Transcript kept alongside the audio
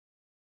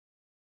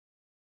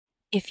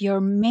If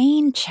your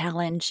main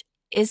challenge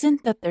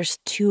isn't that there's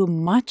too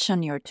much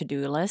on your to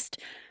do list,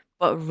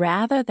 but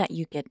rather that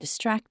you get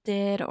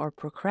distracted or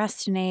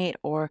procrastinate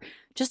or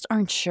just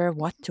aren't sure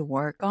what to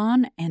work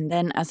on, and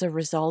then as a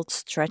result,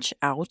 stretch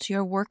out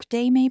your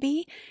workday,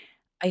 maybe,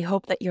 I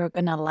hope that you're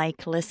gonna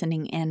like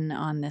listening in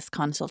on this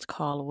consult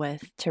call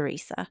with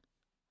Teresa.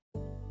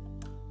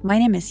 My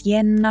name is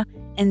Jenna,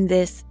 and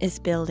this is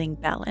Building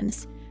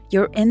Balance.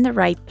 You're in the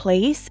right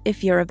place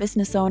if you're a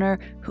business owner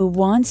who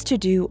wants to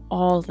do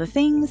all the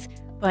things,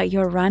 but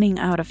you're running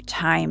out of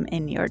time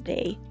in your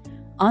day.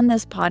 On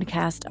this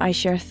podcast, I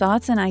share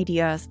thoughts and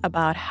ideas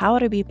about how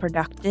to be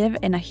productive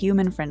in a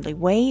human friendly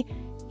way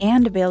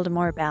and build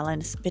more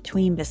balance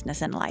between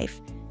business and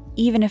life,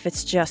 even if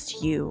it's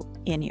just you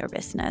in your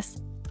business.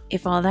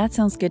 If all that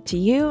sounds good to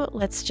you,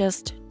 let's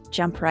just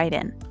jump right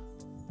in.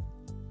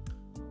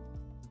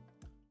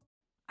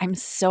 I'm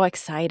so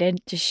excited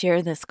to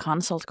share this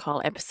consult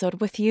call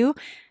episode with you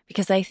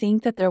because I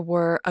think that there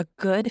were a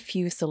good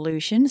few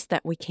solutions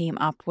that we came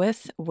up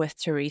with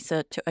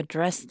Teresa to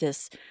address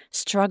this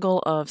struggle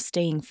of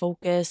staying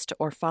focused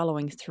or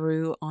following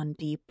through on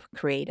deep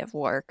creative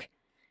work.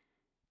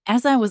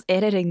 As I was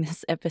editing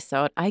this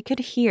episode, I could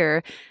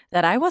hear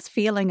that I was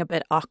feeling a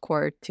bit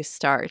awkward to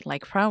start,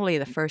 like probably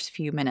the first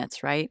few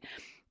minutes, right?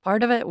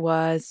 Part of it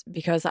was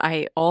because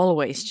I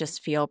always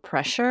just feel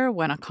pressure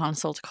when a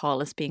consult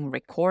call is being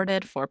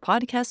recorded for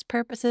podcast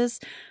purposes.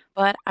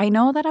 But I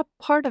know that a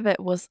part of it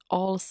was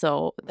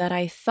also that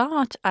I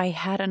thought I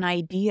had an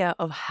idea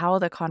of how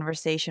the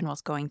conversation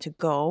was going to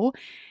go,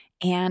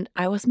 and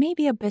I was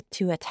maybe a bit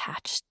too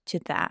attached to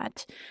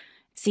that.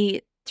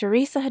 See,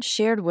 Teresa had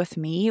shared with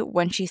me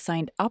when she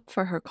signed up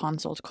for her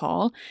consult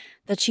call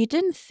that she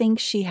didn't think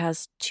she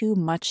has too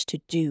much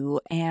to do,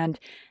 and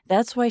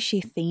that's why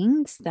she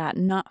thinks that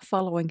not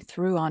following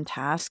through on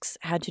tasks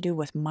had to do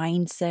with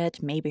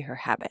mindset, maybe her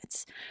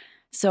habits.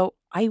 So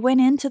I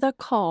went into the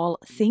call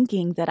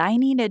thinking that I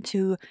needed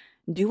to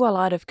do a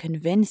lot of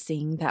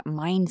convincing that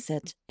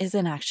mindset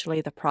isn't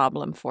actually the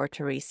problem for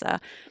Teresa,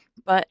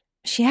 but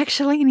she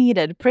actually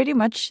needed pretty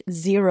much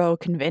zero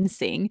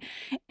convincing.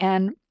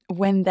 And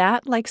when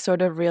that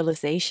sort of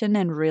realization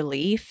and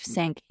relief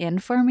sank in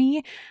for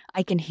me,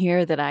 I can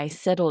hear that I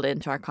settled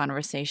into our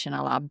conversation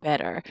a lot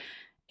better.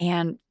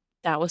 And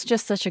that was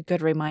just such a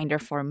good reminder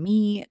for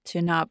me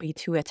to not be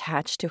too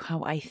attached to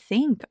how I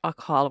think a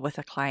call with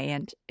a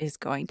client is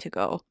going to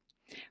go.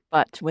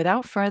 But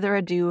without further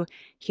ado,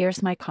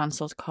 here's my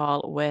consult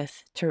call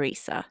with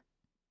Teresa.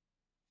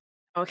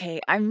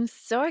 Okay, I'm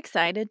so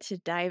excited to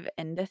dive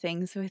into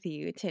things with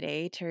you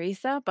today,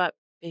 Teresa. But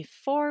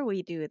before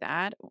we do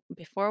that,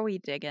 before we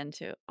dig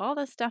into all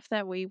the stuff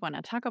that we want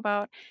to talk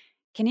about,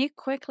 can you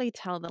quickly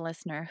tell the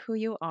listener who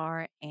you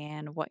are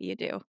and what you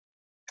do?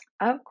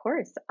 Of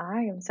course,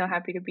 I am so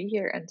happy to be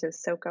here and to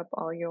soak up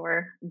all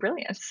your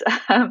brilliance.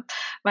 Um,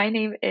 my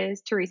name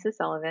is Teresa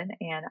Sullivan,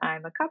 and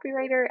I'm a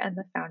copywriter and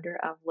the founder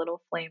of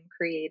Little Flame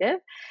Creative.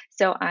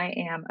 So, I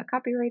am a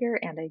copywriter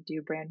and I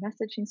do brand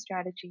messaging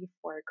strategy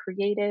for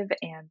creative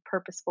and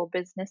purposeful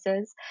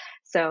businesses.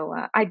 So,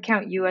 I'd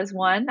count you as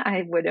one.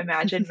 I would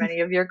imagine many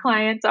of your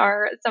clients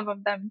are some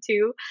of them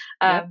too.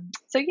 Yep.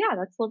 Yeah,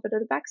 that's a little bit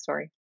of the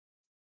backstory.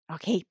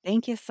 Okay,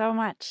 thank you so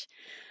much.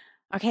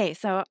 Okay,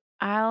 so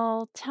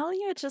I'll tell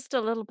you just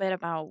a little bit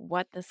about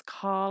what this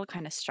call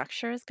kind of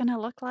structure is going to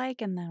look like,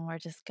 and then we're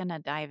just going to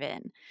dive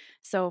in.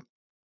 So,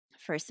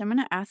 first, I'm going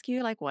to ask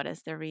you, what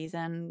is the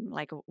reason?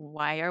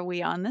 Why are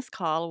we on this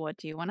call? What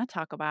do you want to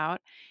talk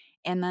about?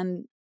 And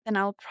then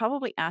I'll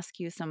probably ask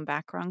you some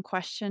background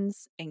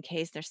questions in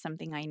case there's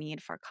something I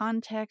need for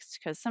context,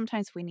 because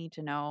sometimes we need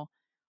to know,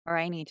 or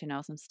I need to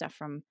know some stuff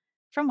from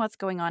what's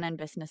going on in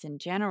business in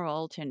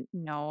general to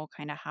know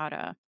kind of how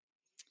to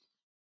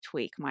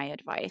tweak my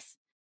advice.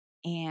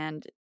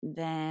 And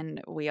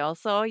then we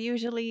also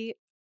usually,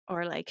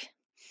 or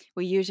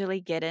we usually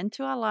get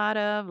into a lot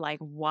of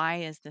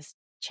why is this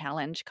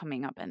challenge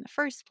coming up in the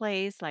first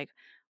place?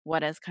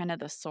 What is kind of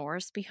the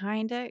source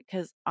behind it?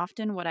 Because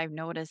often what I've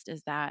noticed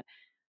is that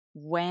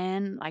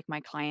when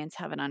my clients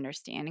have an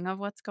understanding of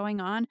what's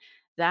going on,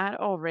 that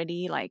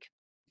already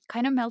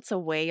kind of melts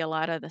away a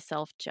lot of the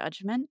self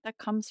judgment that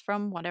comes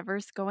from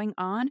whatever's going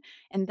on.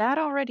 And that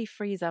already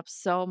frees up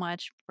so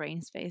much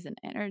brain space and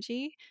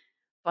energy.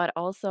 But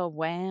also,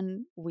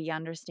 when we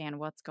understand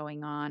what's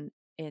going on,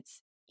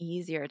 it's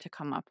easier to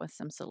come up with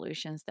some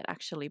solutions that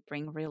actually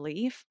bring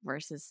relief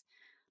versus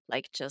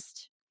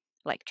just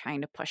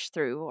trying to push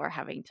through or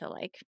having to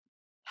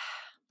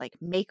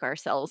make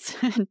ourselves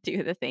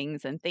do the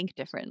things and think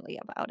differently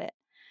about it.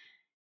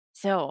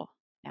 So,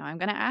 now I'm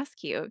going to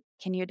ask you,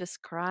 can you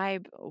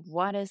describe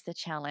what is the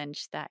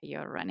challenge that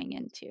you're running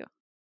into?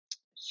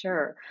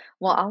 Sure.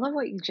 Well, all of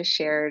what you just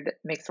shared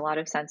makes a lot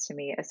of sense to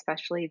me,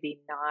 especially the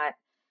not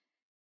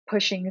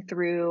pushing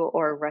through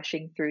or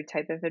rushing through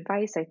type of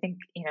advice. I think,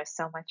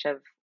 so much of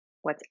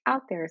what's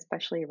out there,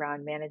 especially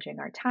around managing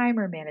our time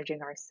or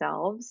managing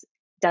ourselves,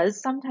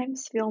 does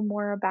sometimes feel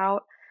more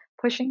about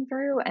pushing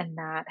through and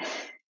not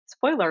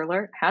spoiler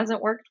alert,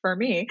 hasn't worked for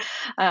me,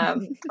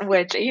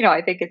 which,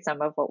 I think it's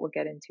some of what we'll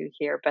get into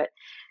here. But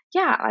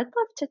yeah, I'd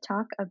love to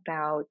talk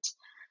about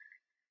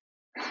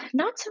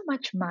not so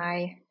much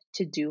my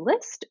to do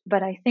list,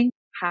 but I think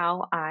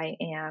how I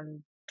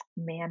am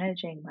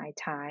managing my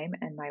time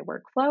and my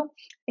workflow.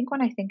 I think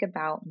when I think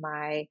about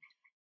my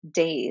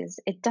days,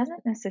 it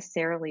doesn't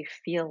necessarily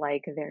feel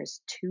like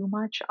there's too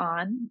much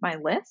on my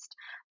list,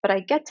 but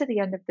I get to the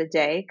end of the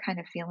day kind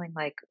of feeling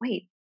like,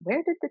 wait,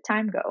 where did the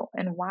time go?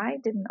 And why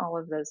didn't all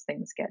of those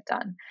things get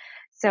done?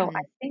 So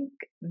I Mm, think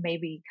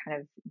maybe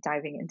kind of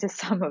diving into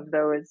some of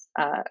those,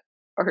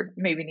 or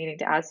maybe needing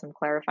to ask some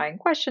clarifying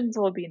questions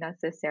will be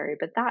necessary,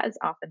 but that is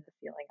often the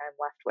feeling I'm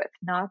left with.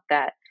 Not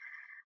that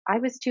I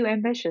was too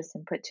ambitious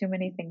and put too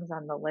many things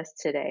on the list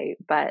today,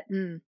 but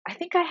mm, I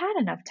think I had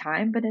enough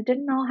time, but it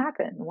didn't all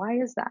happen. Why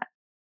is that?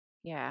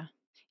 yeah.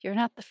 You're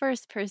not the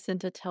first person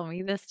to tell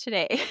me this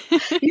today.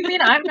 You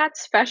mean I'm not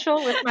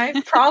special with my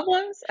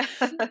problems?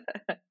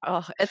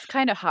 Oh, it's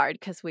kinda hard hard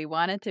because we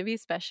want it to be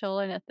special,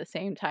 and at the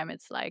same time,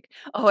 it's like,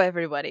 "Oh,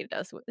 everybody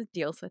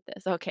deals with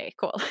this. Okay,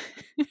 cool."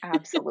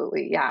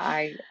 Absolutely. Yeah,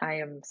 I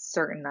am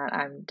certain that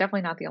I'm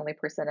definitely not the only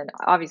person and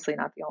obviously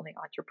not the only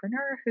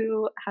entrepreneur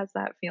who has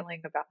that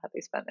feeling about how they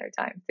spend their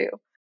time too.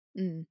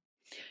 Mm.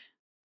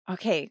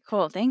 Okay,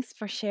 cool. Thanks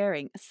for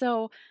sharing.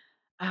 So,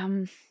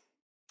 um,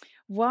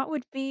 what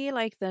would be,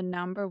 like, the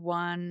number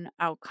 1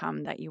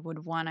 outcome that you would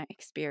wanna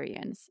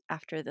experience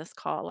after this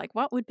call? Like,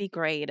 what would be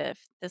great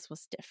if this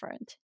was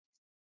different?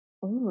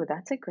 Ooh,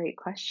 that's a great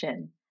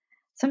question.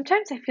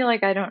 Sometimes I feel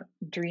like I don't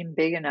dream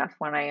big enough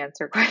when I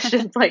answer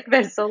questions like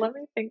this. So let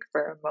me think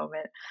for a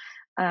moment.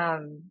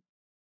 Um,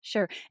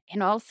 Sure.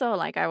 And also,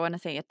 like, I wanna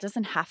say it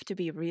doesn't have to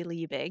be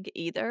really big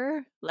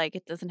either. Like,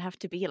 it doesn't have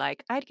to be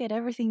like, "I'd get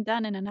everything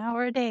done in an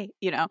hour a day,"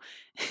 you know?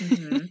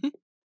 mhm.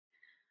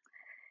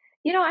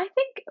 I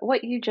think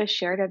what you just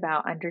shared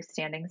about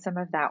understanding some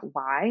of that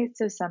why,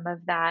 so some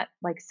of that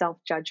like self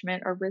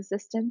judgment or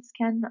resistance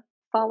can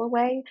fall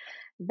away,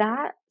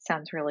 that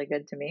sounds really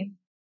good to me.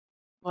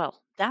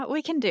 Well, that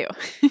we can do.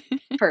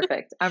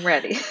 Perfect. I'm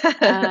ready.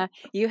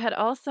 You had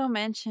also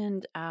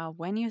mentioned,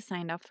 when you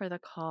signed up for the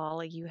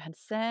call, you had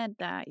said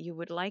that you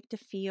would like to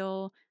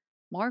feel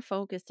more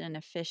focused and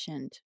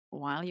efficient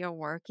while you're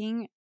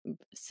working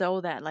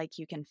so that, like,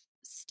 you can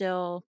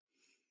still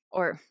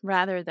or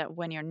rather that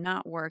when you're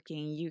not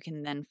working, you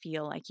can then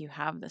feel like you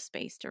have the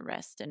space to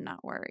rest and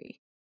not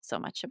worry so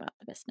much about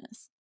the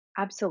business.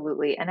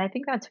 Absolutely. And I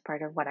think that's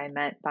part of what I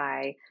meant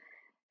by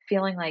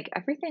feeling like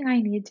everything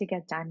I need to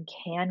get done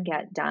can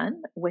get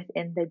done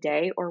within the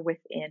day or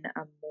within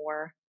a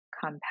more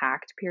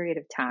compact period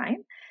of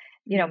time.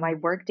 My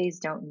Mm. work days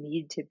don't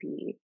need to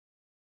be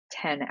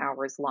 10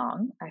 hours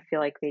long. I feel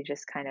like they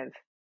just kind of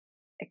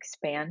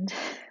expand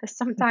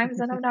sometimes,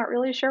 and I'm not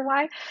really sure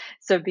why.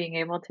 So being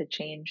able to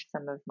change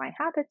some of my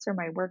habits or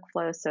my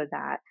workflow so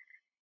that,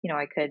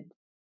 I could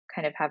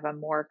kind of have a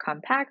more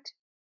compact,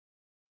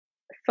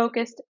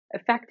 focused,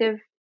 effective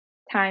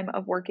time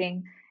of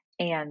working.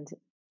 And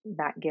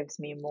that gives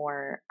me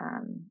more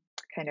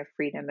kind of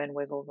freedom and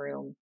wiggle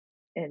room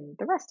in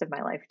the rest of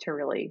my life to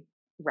really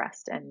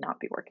rest and not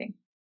be working.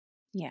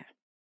 Yeah.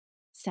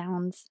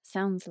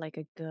 Sounds like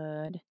a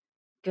good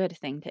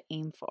thing to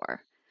aim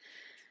for.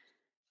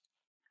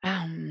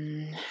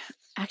 Um,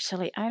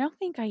 Actually, I don't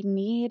think I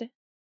need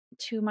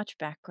too much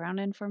background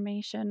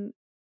information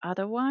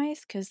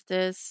otherwise, because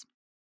this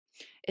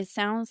it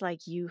sounds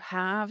like you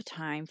have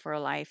time for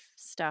life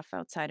stuff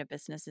outside of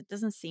business. It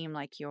doesn't seem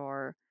like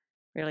you're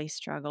really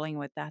struggling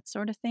with that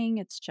sort of thing.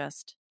 It's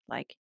just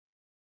like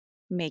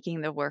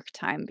making the work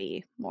time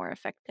be more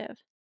effective.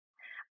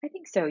 I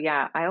think so,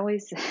 yeah. I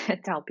always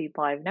tell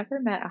people I've never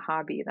met a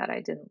hobby that I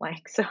didn't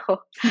like. So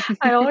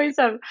I always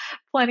have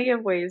plenty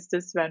of ways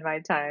to spend my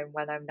time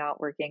when I'm not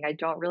working. I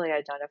don't really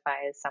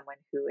identify as someone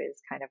who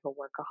is kind of a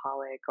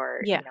workaholic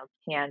or, Yeah.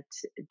 can't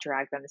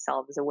drag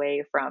themselves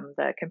away from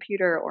the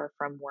computer or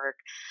from work.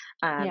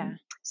 Yeah.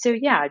 So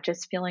yeah,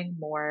 just feeling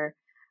more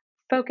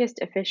focused,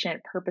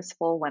 efficient,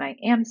 purposeful when I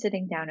am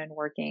sitting down and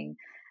working,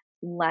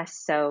 less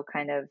so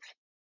kind of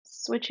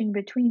switching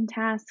between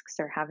tasks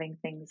or having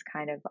things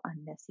kind of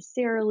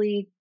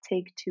unnecessarily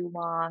take too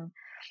long,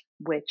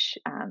 which,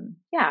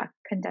 yeah,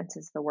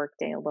 condenses the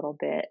workday a little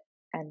bit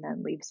and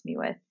then leaves me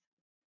with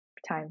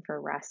time for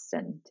rest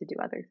and to do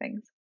other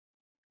things.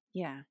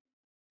 Yeah.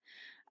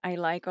 I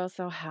like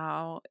also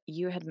how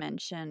you had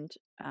mentioned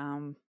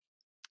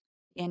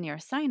in your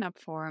sign up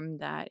form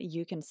that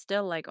you can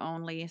still like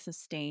only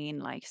sustain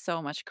like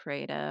so much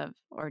creative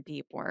or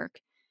deep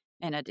work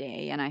in a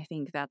day, and I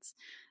think that's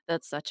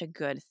such a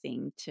good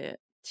thing to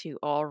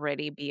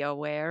already be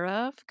aware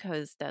of,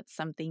 because that's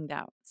something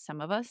that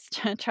some of us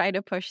try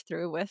to push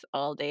through with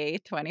all day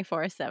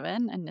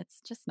 24/7, and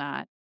it's just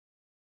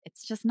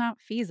not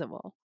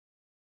feasible.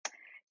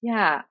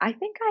 Yeah, I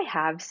think I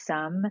have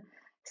some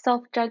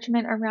self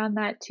judgment around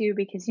that too,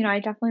 because, I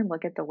definitely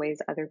look at the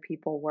ways other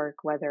people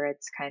work, whether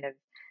it's kind of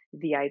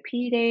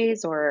VIP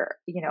days or,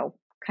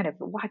 kind of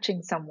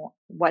watching someone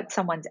what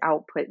someone's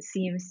output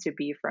seems to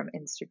be from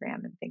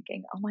Instagram and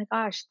thinking, "Oh my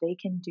gosh, they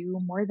can do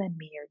more than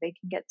me or they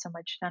can get so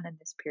much done in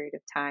this period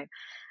of time."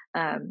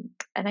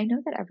 And I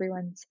know that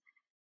everyone's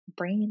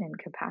brain and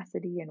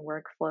capacity and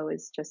workflow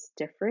is just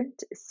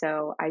different.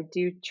 So I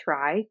do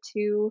try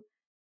to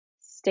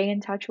stay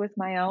in touch with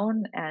my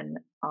own and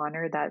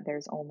honor that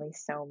there's only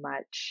so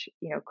much,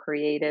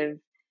 creative,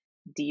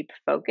 deep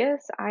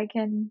focus I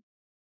can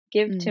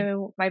give Mm,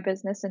 to my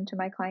business and to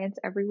my clients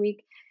every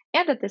week.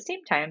 And at the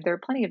same time, there are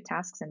plenty of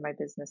tasks in my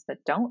business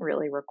that don't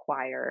really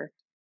require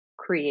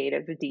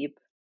creative, deep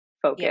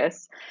yeah.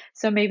 focus.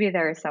 So maybe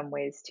there are some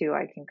ways too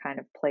I can kind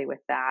of play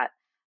with that,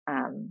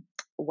 um,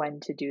 when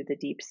to do the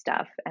deep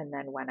stuff, and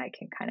then when I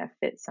can kind of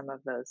fit some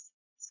of those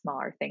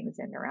smaller things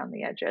in around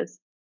the edges.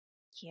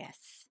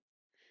 Yes.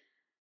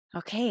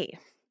 Okay.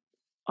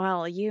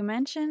 Well, you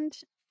mentioned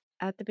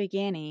at the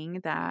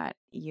beginning that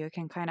you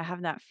can kind of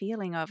have that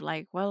feeling of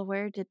like, well,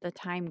 where did the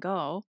time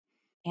go?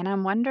 And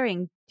I'm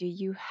wondering, do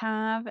you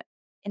have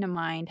in a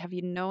mind, have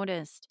you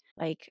noticed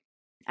like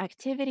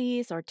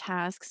activities or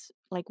tasks,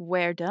 like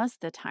where does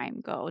the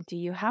time go? Do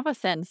you have a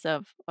sense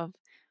of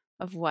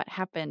what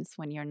happens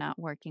when you're not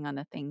working on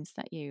the things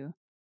that you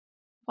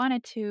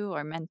wanted to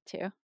or meant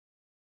to?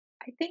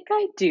 I think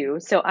I do.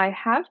 So I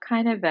have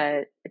kind of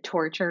a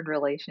tortured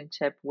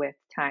relationship with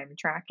time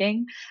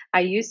tracking. I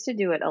used to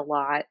do it a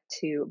lot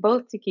to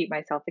both to keep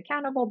myself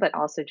accountable, but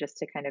also just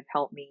to kind of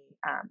help me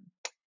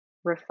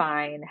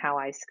refine how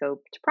I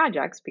scoped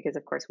projects because,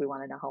 of course, we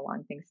want to know how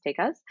long things take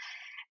us.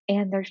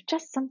 And there's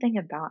just something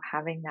about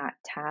having that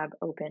tab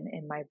open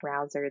in my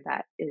browser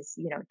that is,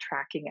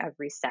 tracking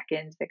every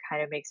second that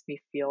kind of makes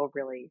me feel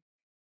really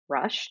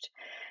rushed.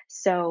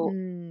 So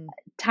Mm,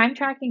 time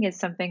tracking is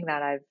something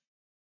that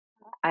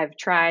I've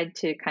tried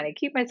to kind of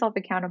keep myself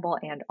accountable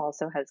and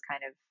also has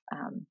kind of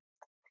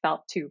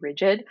felt too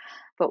rigid.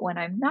 But when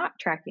I'm not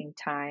tracking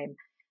time,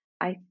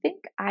 I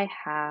think I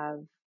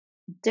have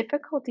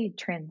difficulty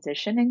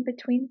transitioning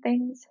between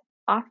things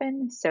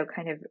often. So,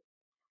 kind of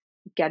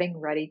getting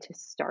ready to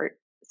start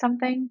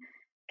something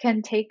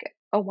can take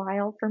a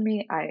while for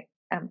me. I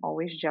am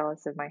always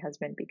jealous of my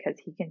husband because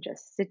he can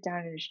just sit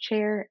down in his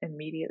chair,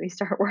 immediately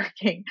start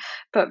working.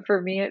 But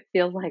for me, it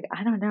feels like,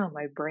 I don't know,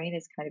 my brain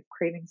is kind of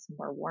craving some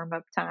more warm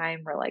up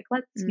time or like,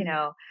 let's, mm,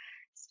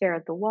 stare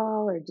at the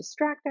wall or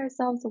distract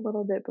ourselves a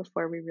little bit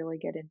before we really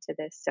get into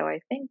this. So I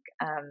think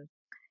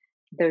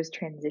those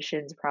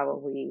transitions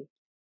probably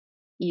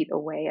eat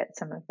away at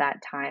some of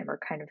that time or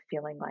kind of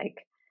feeling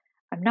like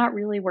I'm not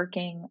really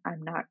working.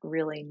 I'm not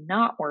really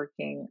not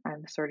working.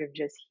 I'm sort of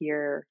just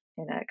here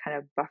in a kind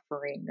of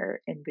buffering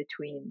or in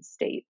between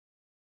state.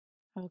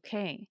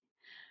 okay.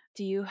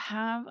 Do you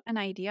have an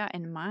idea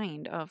in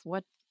mind of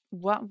what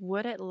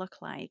would it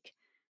look like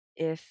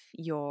if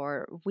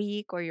your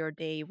week or your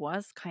day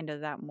was kind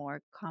of that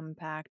more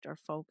compact or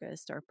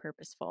focused or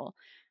purposeful?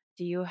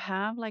 Do you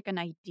have like an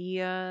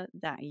idea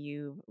that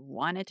you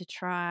wanted to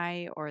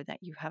try or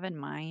that you have in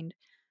mind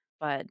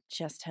but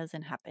just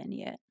hasn't happened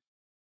yet?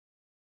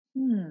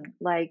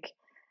 Like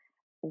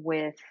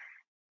with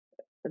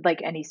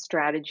like any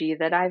strategy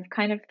that I've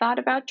kind of thought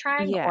about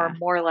trying, or Yeah.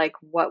 more like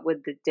what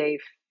would the day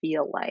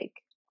feel like?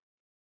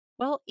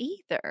 Well,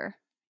 either.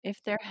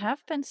 If there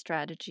have been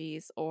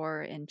strategies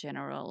or in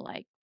general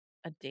like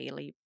a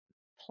daily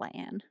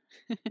plan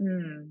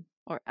Hmm.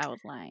 or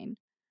outline.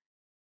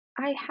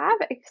 I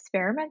have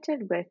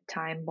experimented with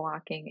time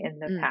blocking in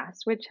the Mm,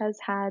 past, which has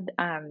had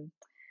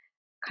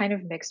kind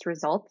of mixed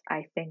results.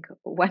 I think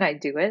when I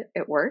do it,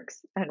 it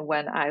works. And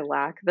when I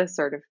lack the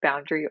sort of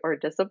boundary or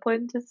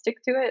discipline to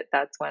stick to it,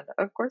 that's when,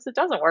 of course, it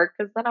doesn't work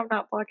because then I'm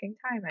not blocking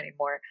time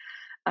anymore.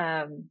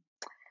 Um,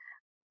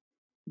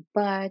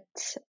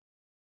 but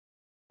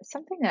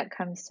something that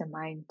comes to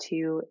mind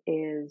too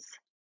is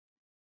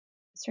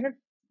sort of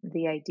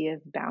the idea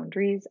of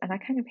boundaries. And I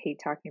kind of hate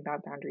talking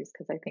about boundaries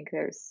because I think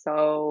they're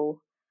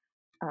so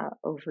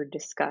over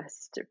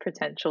discussed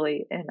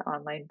potentially in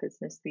online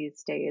business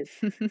these days.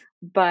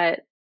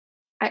 But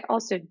I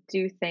also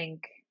do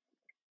think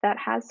that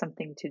has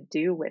something to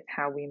do with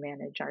how we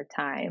manage our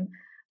time,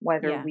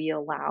 whether yeah. we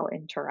allow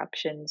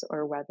interruptions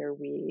or whether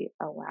we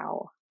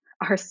allow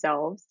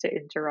ourselves to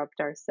interrupt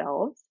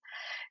ourselves.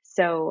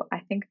 So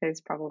I think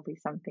there's probably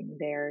something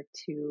there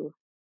to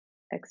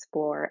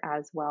explore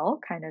as well,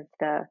 kind of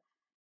the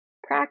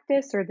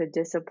practice or the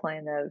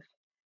discipline of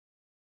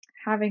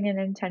having an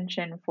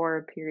intention for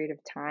a period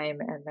of time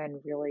and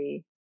then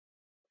really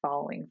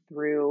following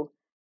through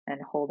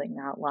and holding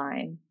that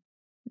line.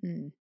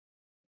 Mm.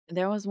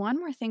 There was one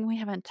more thing we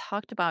haven't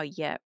talked about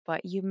yet,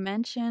 but you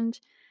mentioned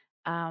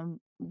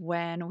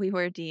when we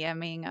were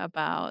DMing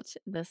about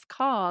this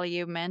call,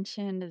 you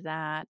mentioned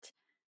that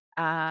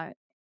uh,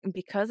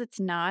 because it's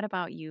not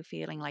about you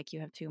feeling like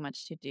you have too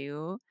much to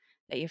do,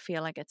 that you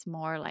feel like it's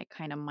more like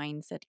kind of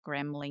mindset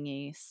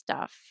gremlingy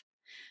stuff.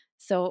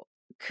 So,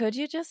 could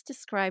you just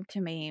describe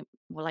to me,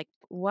 well, like,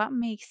 what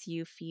makes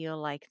you feel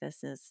like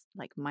this is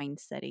like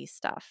mindsety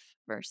stuff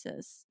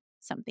versus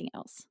something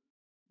else?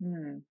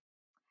 Hmm.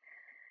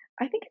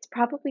 I think it's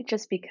probably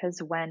just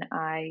because when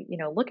I,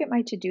 look at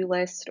my to-do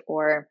list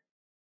or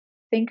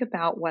think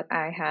about what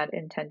I had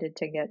intended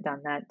to get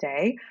done that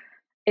day,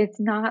 it's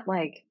not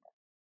like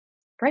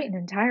write an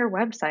entire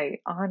website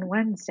on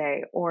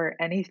Wednesday or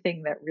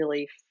anything that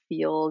really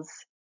feels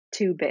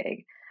too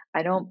big.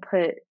 I don't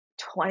put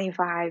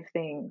 25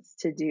 things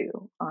to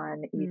do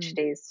on each Mm.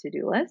 day's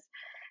to-do list.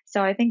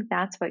 So I think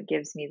that's what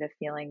gives me the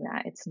feeling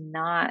that it's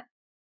not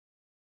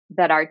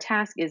that our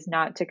task is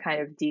not to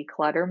kind of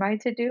declutter my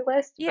to-do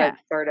list, but Yeah.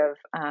 sort of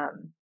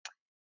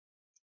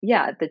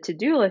yeah, the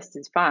to-do list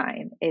is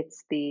fine.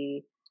 It's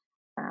the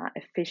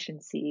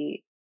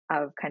efficiency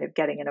of kind of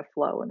getting in a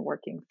flow and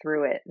working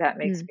through it that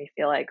makes Mm. me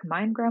feel like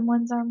mind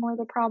gremlins are more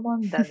the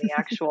problem than the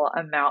actual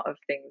amount of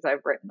things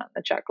I've written on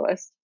the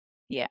checklist.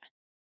 Yeah.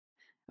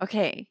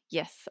 Okay.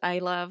 Yes, I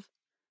love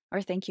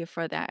or thank you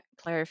for that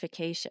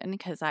clarification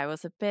because I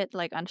was a bit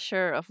like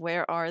unsure of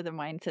where are the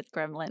mindset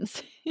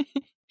gremlins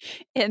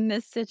in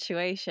this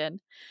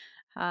situation.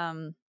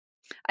 Um,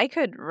 I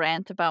could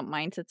rant about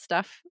mindset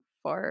stuff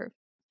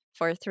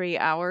for 3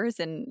 hours,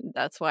 and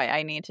that's why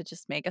I need to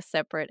just make a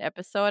separate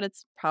episode.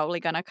 It's probably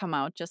gonna come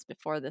out just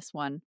before this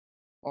one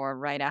or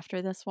right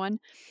after this one.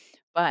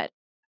 But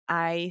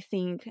I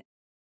think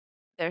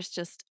there's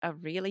just a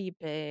really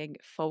big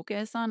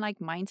focus on like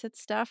mindset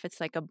stuff. It's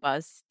like a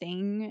buzz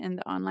thing in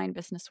the online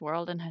business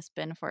world and has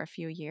been for a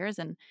few years.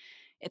 And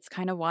it's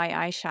kind of why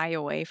I shy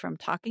away from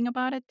talking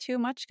about it too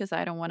much because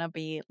I don't want to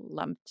be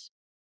lumped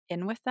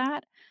in with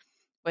that,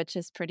 which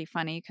is pretty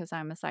funny because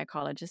I'm a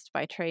psychologist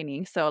by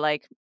training. So,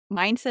 like,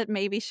 mindset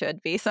maybe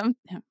should be some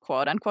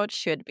quote unquote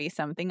should be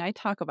something I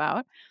talk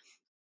about.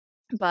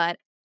 But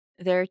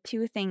there are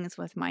two things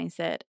with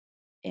mindset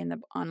in the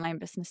online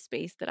business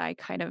space that I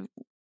kind of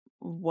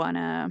want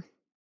to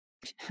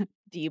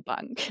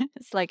debunk.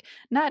 It's like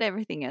not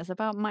everything is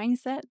about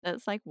mindset.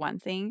 That's like one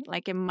thing.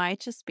 Like it might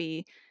just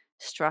be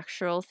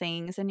structural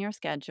things in your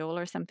schedule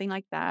or something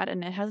like that.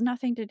 And it has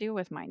nothing to do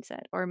with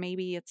mindset. Or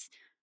maybe it's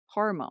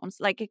hormones.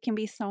 Like it can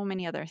be so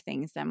many other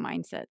things than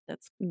mindset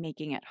that's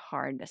making it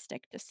hard to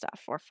stick to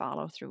stuff or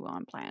follow through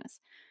on plans.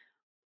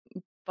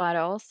 But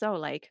also,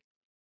 like,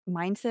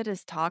 mindset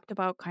is talked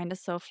about kind of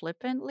so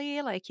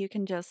flippantly. Like, you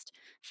can just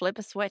flip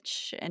a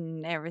switch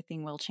and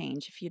everything will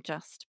change if you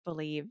just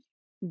believe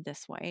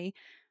this way.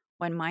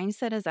 When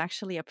mindset is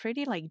actually a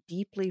pretty, like,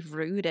 deeply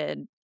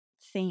rooted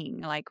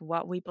thing, like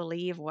what we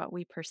believe, what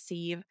we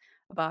perceive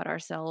about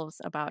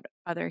ourselves, about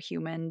other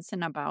humans,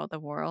 and about the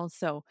world.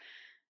 So,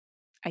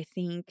 I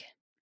think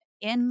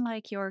in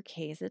like your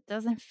case, it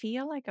doesn't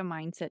feel like a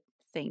mindset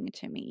thing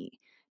to me.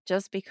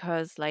 Just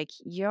because like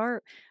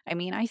I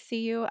mean, I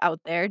see you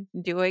out there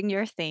doing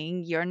your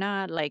thing. You're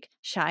not like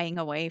shying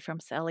away from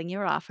selling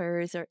your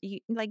offers or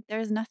like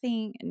there's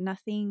nothing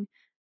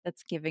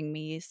that's giving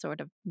me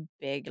sort of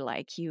big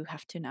like you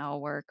have to now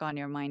work on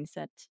your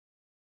mindset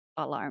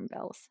alarm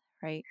bells,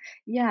 right?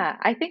 Yeah,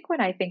 I think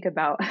when I think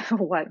about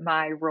what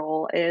my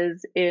role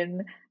is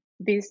in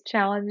these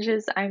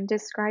challenges I'm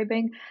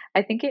describing,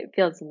 I think it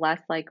feels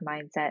less like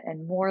mindset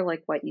and more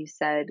like what you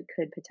said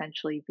could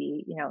potentially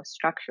be,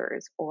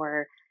 structures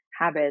or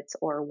habits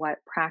or what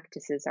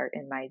practices are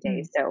in my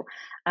day. Mm, So,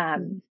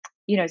 um,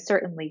 mm,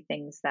 certainly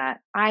things that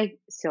I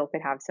still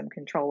could have some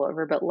control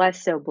over, but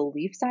less so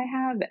beliefs I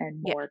have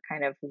and yeah, more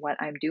kind of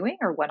what I'm doing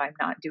or what I'm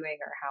not doing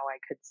or how I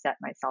could set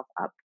myself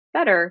up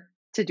better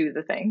to do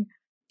the thing.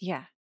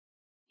 yeah,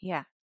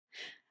 yeah.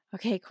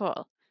 Okay,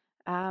 cool.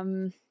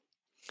 Um,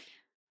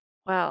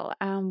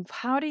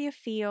 how do you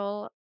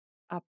feel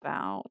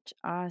about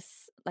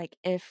us, like,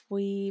 if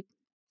we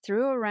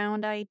threw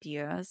around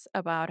ideas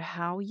about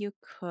how you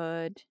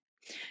could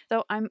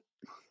so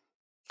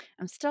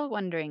I'm still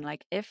wondering,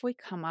 like, if we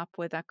come up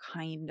with a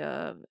kind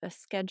of a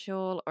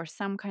schedule or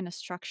some kind of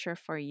structure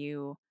for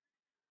you,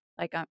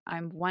 like,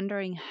 I'm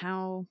wondering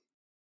how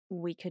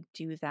we could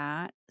do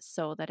that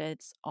so that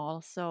it's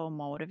also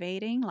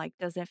motivating? Like,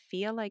 does it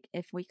feel like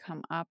if we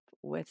come up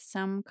with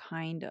some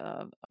kind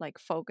of like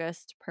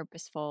focused,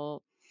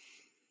 purposeful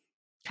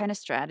kind of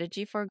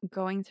strategy for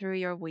going through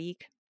your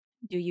week,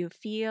 do you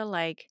feel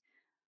like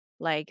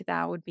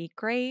that would be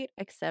great,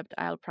 except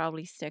I'll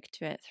probably stick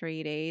to it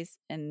 3 days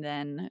and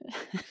then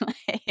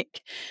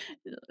like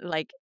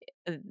like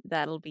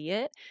that'll be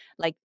it?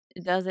 Like,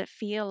 does it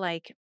feel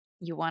like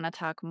you wanna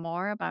talk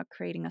more about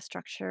creating a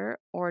structure,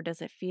 or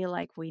does it feel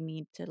like we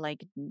need to,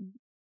 like,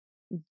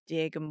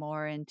 dig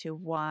more into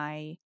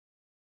why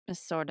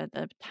sort of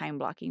the time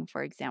blocking,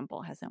 for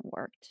example, hasn't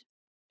worked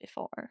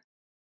before?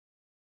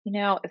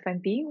 If I'm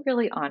being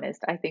really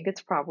honest, I think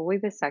it's probably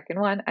the second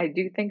one. I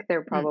do think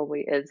there Mm,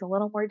 probably is a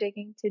little more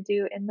digging to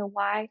do in the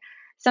why.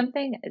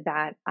 Something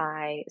that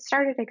I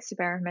started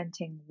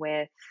experimenting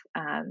with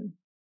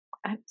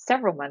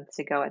several months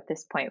ago at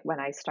this point when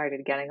I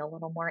started getting a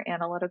little more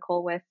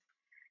analytical with,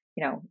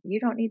 you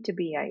don't need to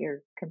be at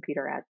your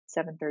computer at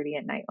 7:30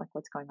 at night. Like,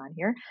 what's going on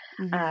here?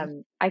 mhm,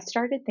 I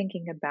started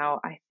thinking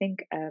about, I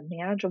think a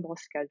manageable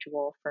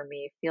schedule for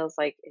me feels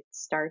like it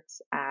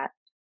starts at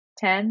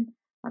 10.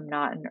 I'm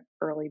not an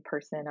early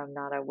person. I'm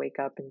not a wake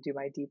up and do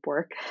my deep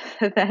work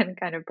then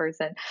kind of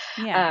person.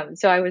 Yeah.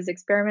 So I was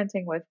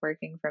experimenting with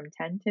working from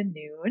 10 to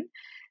noon,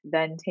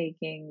 then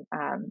taking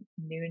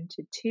noon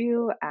to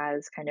 2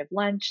 as kind of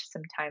lunch,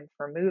 some time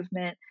for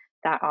movement.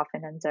 That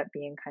often ends up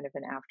being kind of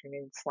an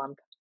afternoon slump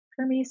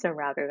for me. So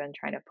rather than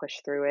trying to push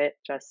through it,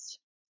 just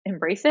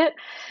embrace it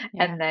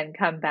Yeah. and then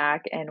come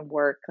back and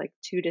work like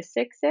 2 to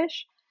 6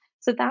 ish.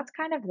 So that's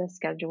kind of the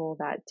schedule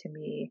that to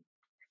me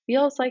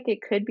feels like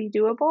it could be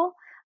doable,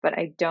 but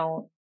I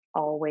don't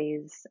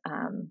always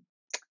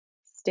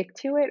stick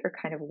to it or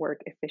kind of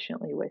work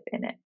efficiently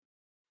within it.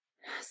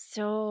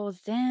 So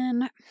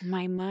then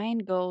my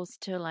mind goes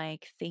to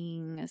like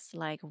things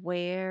like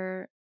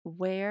where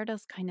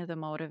does kind of the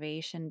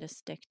motivation to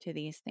stick to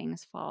these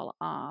things fall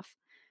off?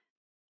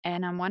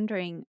 And I'm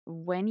wondering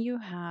when you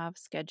have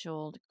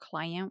scheduled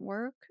client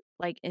work,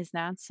 like is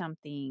that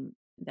something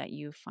that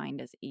you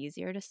find is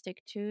easier to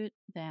stick to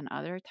than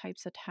other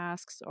types of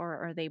tasks,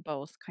 or are they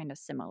both kind of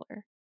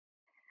similar?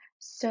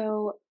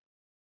 So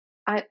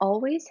I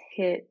always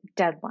hit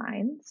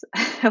deadlines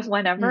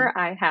Mm, whenever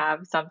I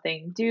have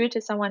something due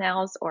to someone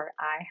else or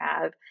I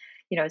have,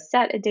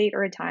 set a date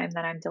or a time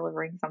that I'm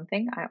delivering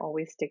something. I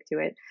always stick to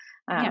it.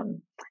 yeah.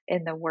 Um,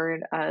 in the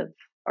word of,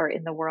 or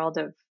in the world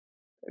of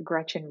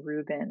Gretchen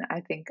Rubin,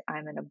 I think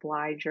I'm an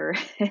obliger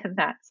in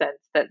that sense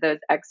that those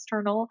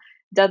external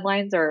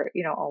deadlines are,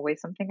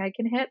 always something I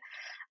can hit.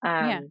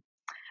 Yeah. Um,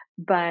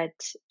 but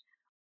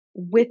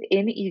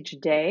within each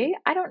day,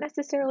 I don't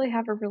necessarily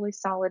have a really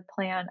solid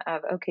plan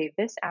of, okay,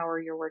 this hour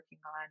you're working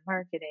on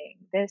marketing,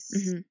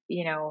 this, Hmm.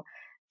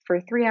 for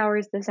 3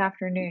 hours this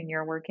afternoon,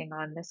 you're working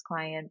on this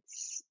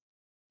client's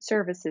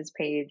services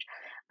page.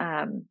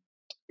 Um,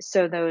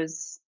 so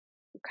those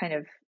kind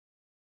of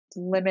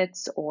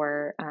limits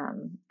or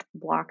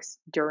blocks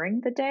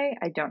during the day,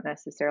 I don't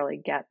necessarily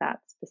get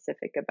that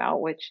specific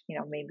about, which,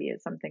 maybe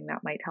is something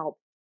that might help.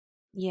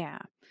 Yeah.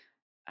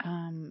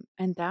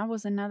 And that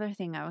was another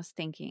thing I was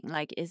thinking.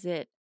 Like, is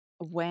it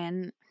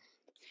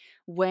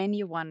when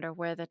you wonder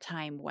where the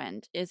time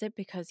went, is it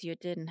because you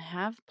didn't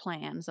have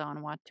plans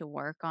on what to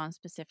work on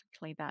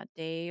specifically that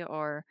day,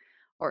 or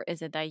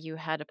is it that you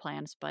had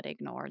plans but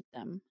ignored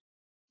them?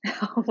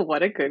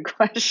 What a good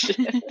question.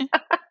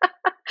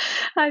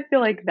 I feel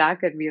like that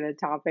could be the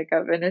topic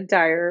of an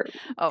entire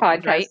Oh,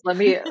 podcast. right? Let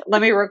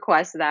me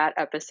request that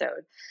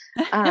episode.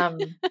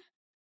 Um,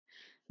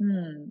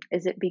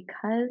 is it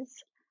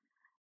because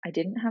I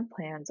didn't have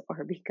plans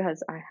or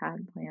because I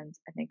had plans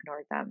and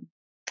ignored them?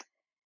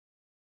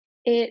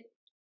 It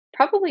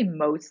probably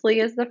mostly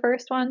is the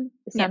first one.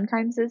 Yeah.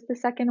 Sometimes is the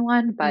second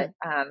one, but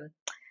Mm,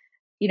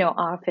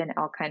 often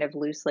I'll kind of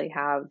loosely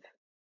have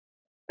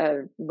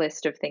a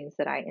list of things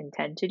that I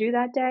intend to do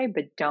that day,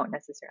 but don't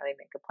necessarily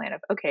make a plan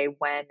of, okay,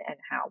 when and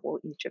how will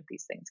each of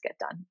these things get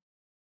done?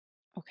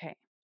 okay.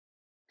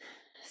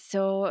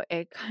 So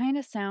it kind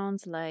of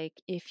sounds like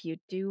if you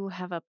do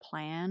have a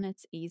plan,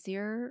 it's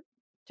easier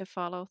to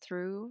follow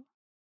through,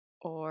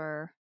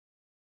 or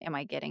am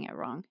I getting it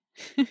wrong?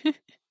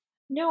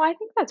 No, I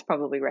think that's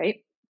probably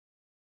right.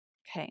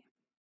 Okay.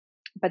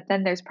 But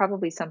then there's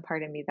probably some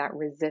part of me that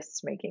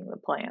resists making the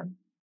plan.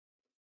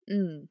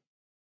 Mm,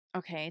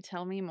 okay.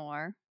 Tell me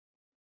more.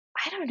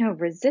 I don't know,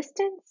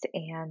 resistance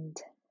and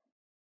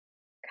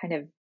kind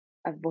of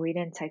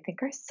avoidance, I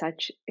think are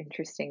such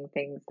interesting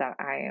things that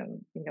I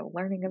am,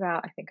 learning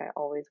about. I think I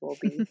always will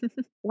be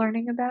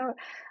learning about.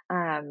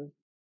 Um,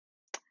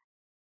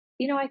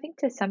 I think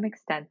to some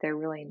extent they're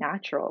really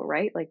natural,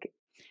 right? Like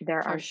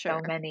there For are sure.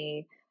 so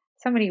many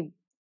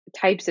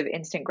types of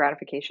instant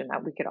gratification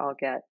that we could all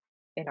get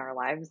in our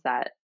lives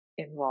that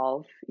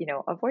involve,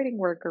 avoiding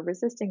work or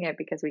resisting it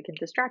because we can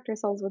distract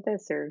ourselves with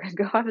this or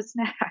go have a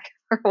snack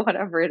or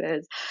whatever it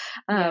is.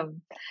 Yeah.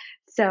 Um,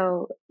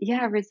 so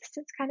yeah,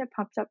 resistance kind of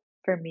pops up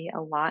for me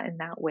a lot in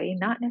that way,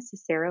 not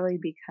necessarily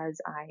because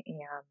I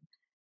am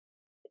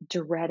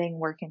dreading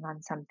working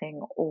on something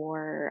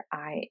or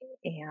I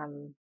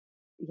am,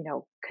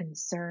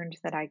 concerned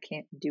that I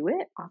can't do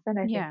it. Often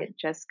I think Yeah. it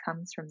just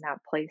comes from that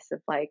place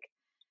of like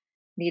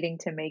needing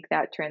to make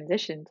that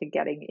transition to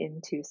getting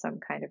into some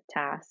kind of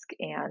task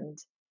and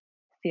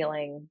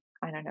feeling,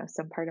 I don't know,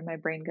 some part of my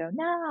brain go,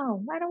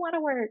 no, I don't want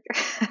to work.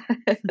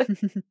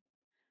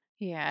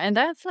 Yeah, and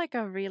that's like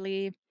a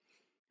really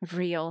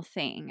real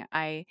thing.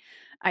 I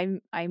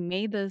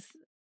made this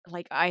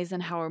like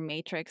Eisenhower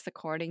matrix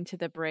according to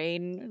the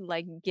brain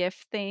like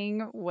GIF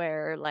thing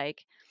where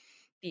like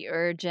the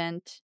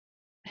urgent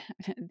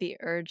the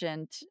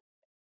urgent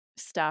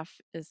stuff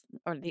is,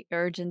 or the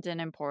urgent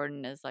and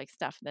important is like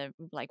stuff that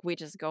like we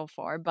just go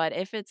for, but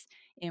if it's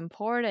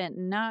important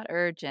not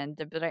urgent,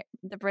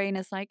 the brain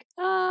is like,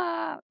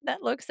 ah,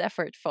 that looks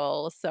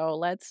effortful, so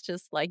let's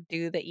just like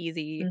do the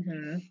easy,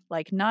 hmm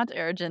like not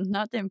urgent,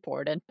 not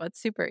important, but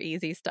super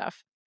easy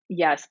stuff.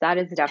 Yes, that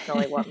is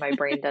definitely what my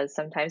brain does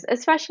sometimes,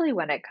 especially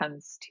when it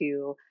comes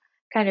to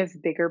kind of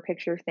bigger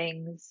picture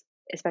things,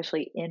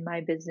 especially in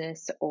my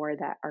business or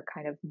that are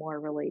kind of more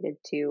related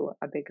to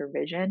a bigger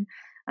vision.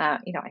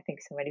 I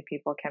think so many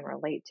people can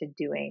relate to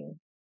doing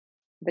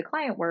the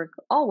client work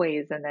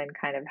always, and then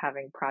kind of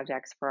having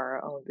projects for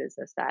our own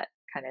business that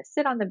kind of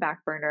sit on the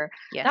back burner,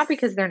 not Yes.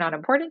 because they're not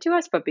important to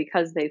us, but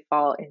because they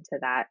fall into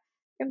that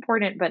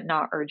important but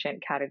not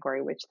urgent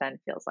category, which then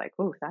feels like,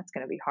 ooh, that's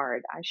going to be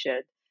hard. I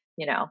should,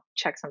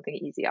 check something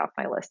easy off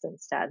my list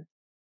instead.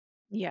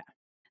 Yeah.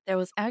 There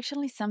was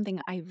actually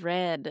something I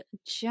read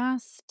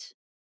just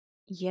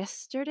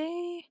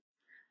yesterday.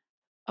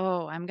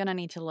 Oh, I'm gonna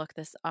need to look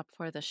this up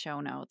for the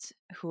show notes,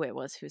 who it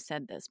was who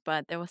said this,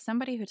 but there was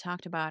somebody who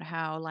talked about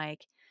how,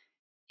 like,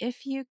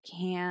 if you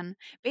can,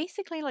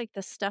 basically, like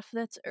the stuff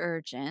that's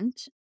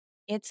urgent,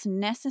 it's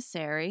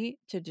necessary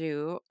to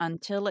do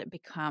until it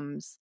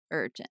becomes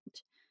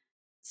urgent.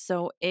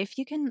 So if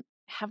you can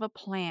have a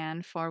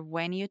plan for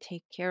when you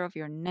take care of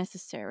your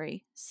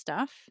necessary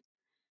stuff,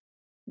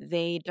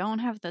 they don't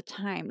have the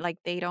time, like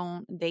they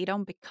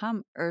don't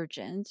become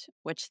urgent,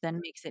 which then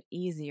makes it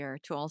easier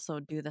to also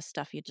do the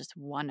stuff you just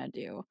want to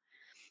do.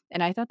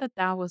 And I thought that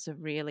that was a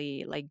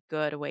really, like,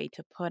 good way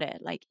to put it.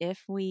 Like,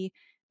 if we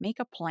make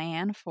a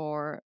plan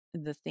for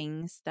the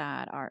things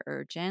that are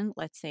urgent,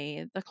 let's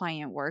say the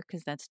client work,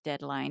 because that's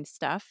deadline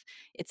stuff,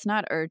 it's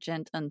not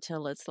urgent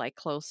until it's like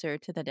closer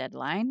to the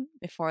deadline.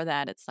 Before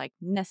that, it's like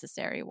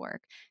necessary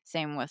work.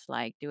 Same with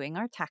like doing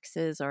our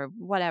taxes or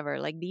whatever,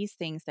 like these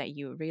things that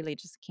you really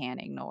just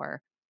can't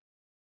ignore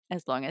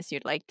as long as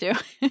you'd like to.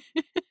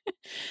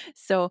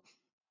 So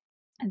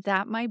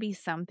that might be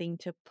something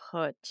to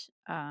put,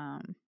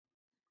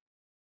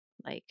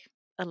 like,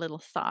 a little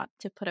thought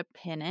to put a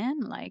pin in,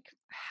 like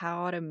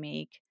how to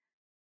make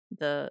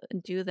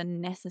do the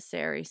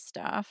necessary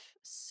stuff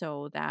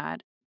so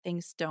that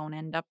things don't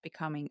end up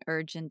becoming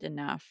urgent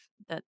enough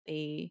that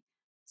they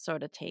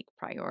sort of take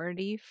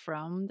priority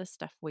from the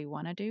stuff we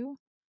want to do.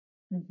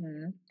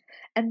 hmm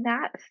And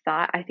that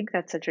thought, I think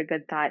that's such a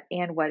good thought.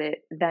 And what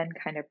it then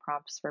kind of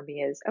prompts for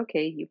me is,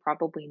 okay, you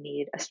probably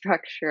need a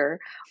structure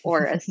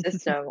or a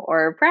system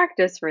or a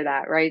practice for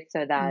that, right?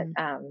 So that Mm,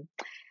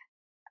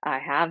 I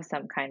have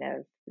some kind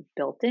of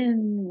built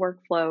in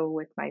workflow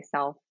with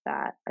myself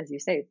that, as you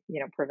say,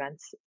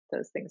 prevents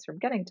those things from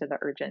getting to the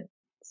urgent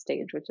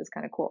stage, which is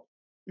kind of cool.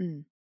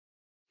 mm.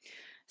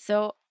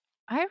 So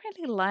I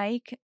really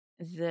like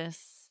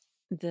this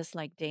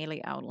like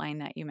daily outline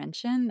that you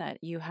mentioned,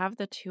 that you have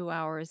the 2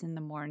 hours in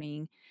the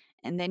morning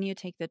and then you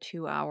take the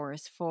 2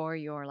 hours for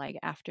your like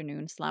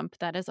afternoon slump.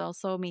 That is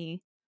also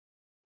me.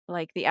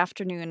 Like, the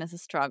afternoon is a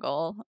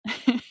struggle.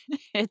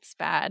 It's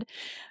bad,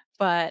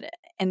 but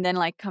and then,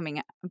 like,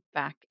 coming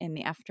back in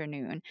the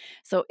afternoon.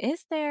 So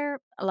is there,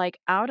 like,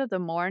 out of the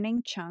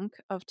morning chunk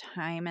of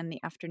time and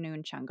the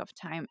afternoon chunk of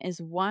time,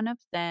 is one of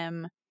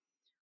them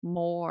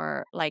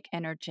more, like,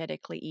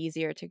 energetically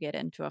easier to get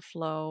into a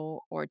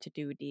flow or to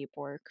do deep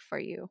work for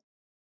you?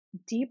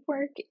 Deep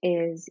work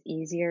is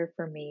easier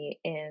for me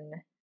in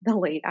the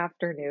late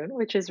afternoon,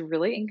 which is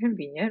really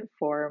inconvenient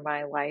for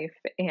my life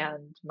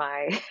and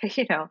my,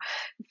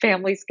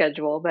 family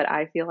schedule. But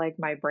I feel like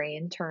my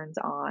brain turns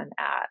on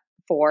at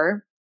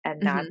 4,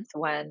 and Mhm. that's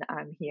when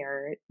I'm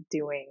here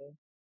doing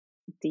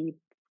deep,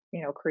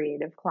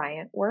 creative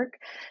client work.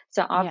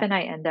 So Yeah, often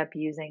I end up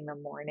using the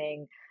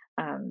morning.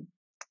 Um,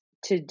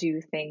 to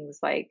do things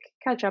like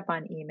catch up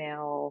on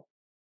email,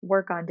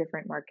 work on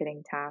different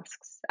marketing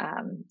tasks,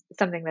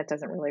 something that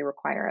doesn't really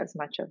require as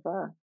much of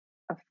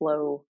a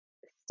flow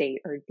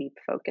state or deep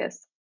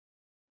focus.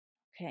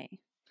 okay.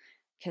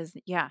 Because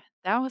yeah,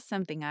 that was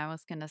something I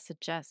was gonna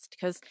suggest.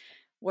 Because 'cause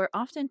we're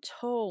often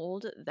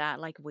told that,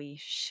 like, we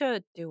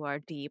should do our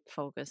deep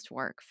focused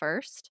work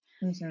first,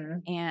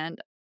 hmm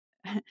and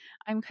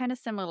I'm kinda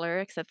similar,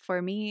 except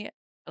for me,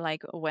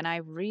 like, when I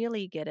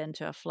really get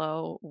into a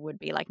flow would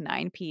be, like,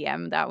 9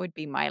 p.m. That would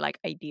be my, like,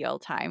 ideal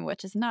time,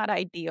 which is not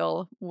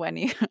ideal when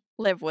you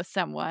live with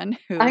someone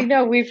I who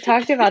know we've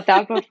talked about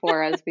that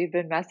before as we've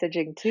been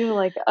messaging too,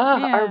 like,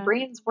 our Yeah.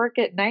 brains work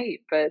at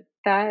night, but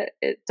that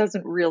it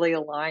doesn't really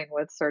align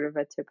with sort of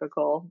a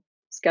typical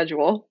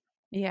schedule.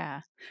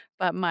 Yeah,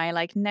 but my,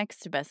 like,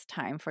 next best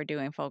time for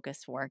doing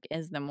focused work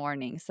is the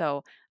morning,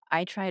 so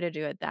I try to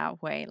do it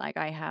that way, like,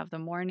 I have the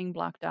morning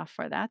blocked off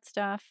for that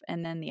stuff,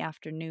 and then the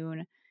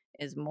afternoon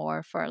is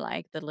more for,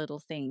 like, the little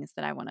things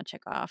that I wanna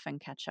check off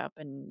and catch up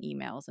and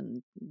emails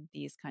and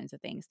these kinds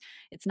of things.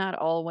 It's not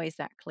always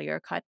that clear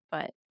cut,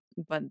 but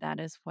that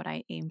is what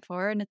I aim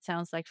for, and it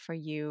sounds like for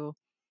you,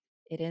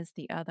 it is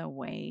the other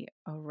way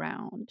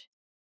around.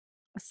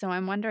 So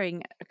I'm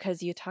wondering,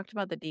 because you talked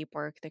about the deep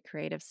work, the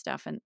creative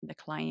stuff, and the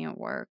client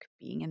work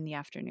being in the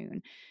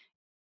afternoon.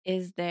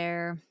 Is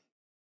there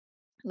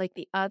like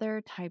the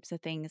other types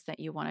of things that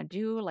you want to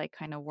do, like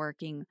kind of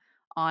working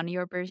on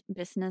your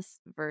business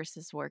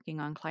versus working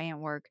on client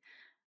work?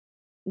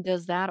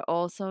 Does that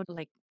also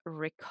like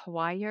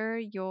require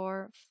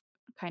your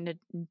kind of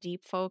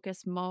deep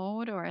focus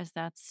mode, or is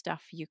that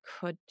stuff you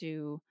could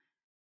do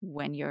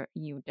when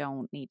you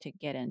don't need to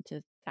get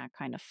into that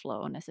kind of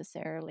flow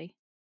necessarily?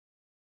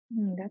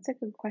 That's a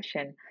good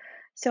question.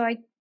 So I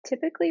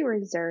typically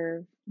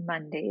reserve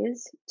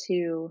Mondays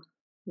to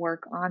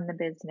work on the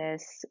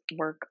business,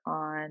 work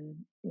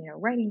on,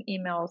 writing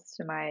emails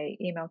to my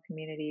email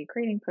community,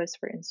 creating posts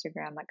for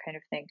Instagram, that kind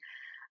of thing.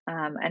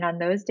 And on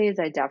those days,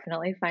 I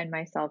definitely find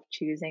myself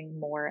choosing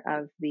more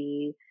of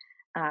the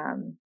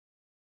um,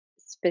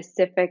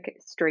 specific,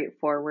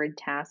 straightforward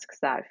tasks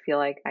that feel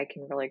like I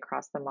can really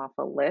cross them off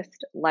a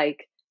list,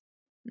 like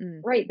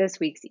Mm, write this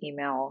week's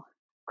email,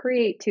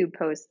 create two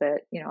posts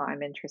that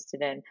I'm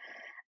interested in,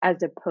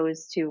 as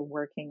opposed to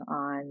working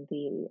on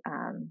the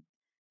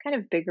kind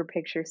of bigger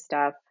picture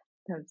stuff,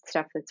 the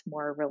stuff that's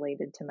more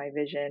related to my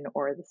vision,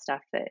 or the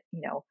stuff that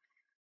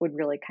would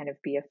really kind of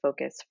be a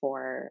focus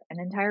for an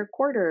entire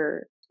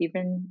quarter,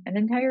 even an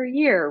entire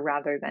year,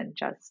 rather than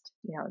just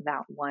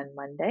that one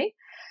Monday.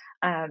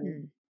 Um,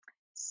 mm,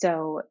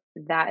 so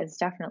that is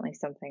definitely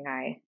something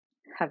I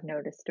have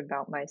noticed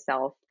about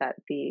myself, that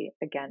the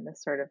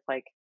sort of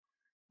like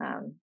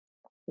um,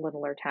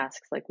 littler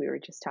tasks, like we were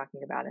just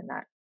talking about in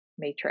that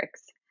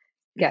matrix,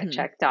 get mhm.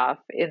 checked off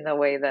in the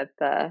way that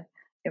the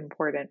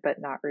important but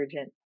not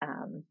urgent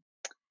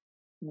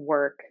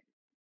work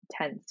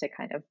tends to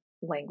kind of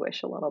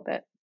languish a little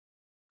bit.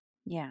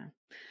 Yeah.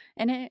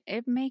 And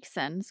it makes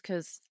sense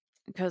because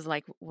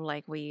like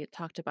we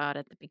talked about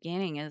at the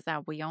beginning is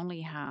that we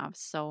only have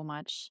so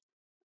much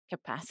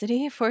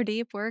capacity for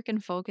deep work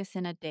and focus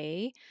in a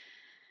day.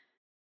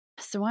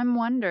 So I'm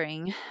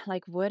wondering,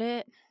 like, would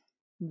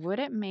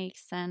it make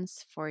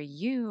sense for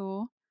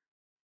you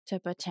to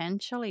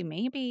potentially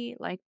maybe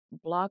like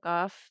block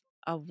off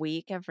a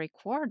week every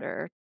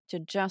quarter to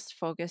just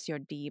focus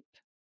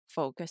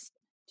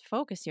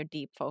focus your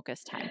deep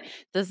focus time?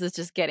 This is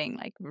just getting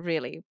like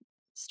really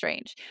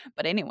strange.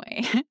 But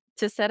anyway,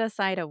 to set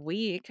aside a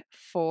week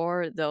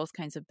for those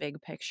kinds of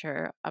big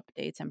picture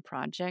updates and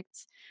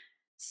projects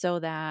so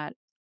that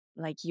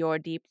like your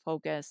deep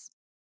focus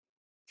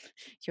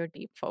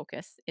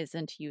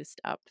isn't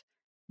used up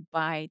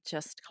by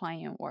just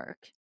client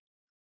work.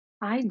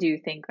 I do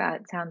think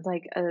that sounds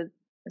like a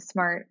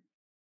smart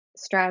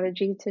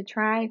strategy to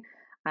try.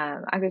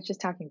 I was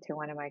just talking to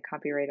one of my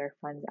copywriter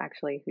friends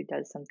actually who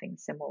does something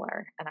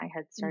similar, and I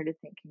had Mm, started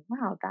thinking,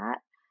 wow, that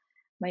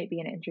might be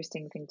an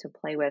interesting thing to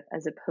play with,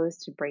 as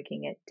opposed to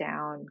breaking it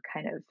down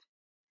kind of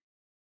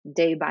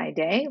day by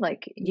day.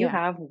 Like, you yeah.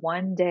 have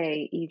one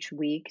day each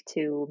week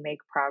to make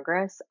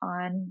progress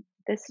on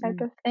this type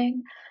Mm, of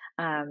thing,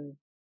 um,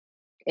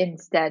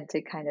 instead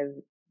to kind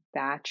of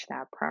batch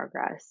that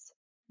progress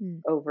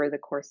mm. over the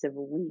course of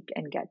a week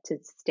and get to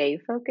stay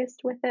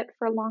focused with it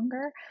for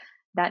longer.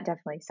 That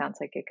definitely sounds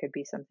like it could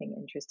be something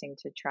interesting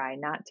to try,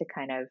 not to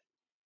kind of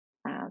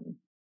um,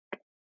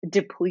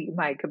 deplete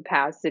my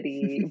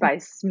capacity by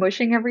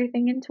smushing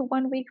everything into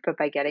one week, but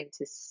by getting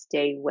to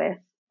stay with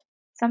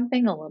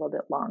something a little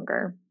bit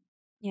longer.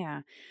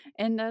 Yeah.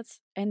 And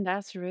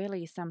that's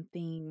really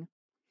something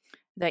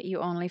that you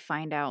only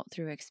find out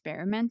through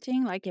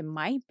experimenting. Like it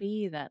might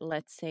be that,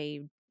 let's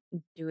say,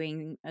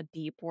 doing a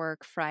deep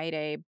work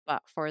Friday,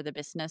 but for the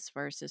business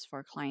versus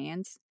for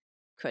clients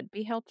could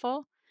be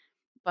helpful.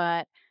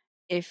 But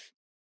if,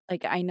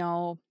 like, I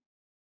know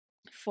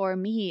for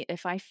me,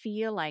 if I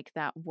feel like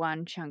that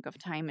one chunk of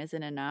time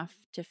isn't enough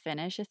to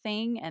finish a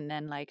thing, and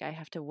then like I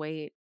have to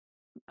wait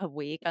a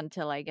week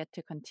until I get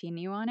to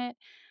continue on it,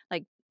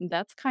 like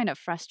that's kind of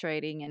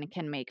frustrating and it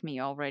can make me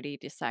already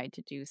decide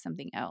to do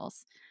something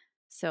else.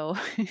 So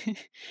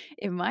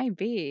it might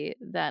be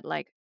that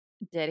like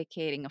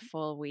dedicating a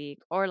full week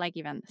or like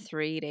even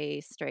 3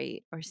 days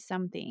straight or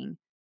something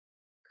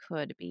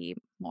could be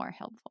more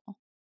helpful.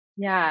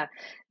 Yeah,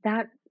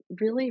 that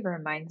really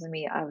reminds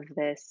me of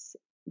this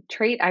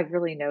trait I've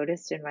really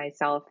noticed in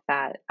myself,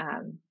 that,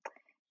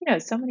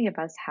 so many of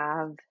us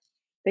have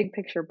big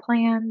picture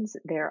plans.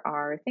 There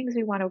are things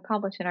we want to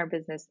accomplish in our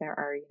business. There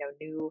are,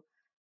 new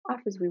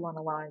offers we want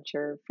to launch,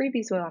 or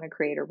freebies we want to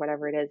create, or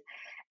whatever it is.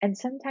 And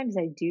sometimes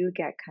I do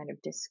get kind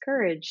of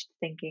discouraged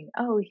thinking,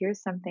 oh,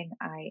 here's something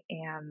I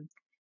am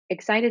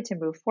excited to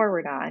move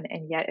forward on.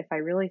 And yet, if I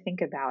really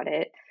think about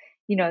it,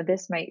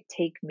 this might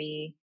take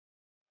me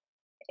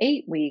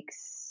 8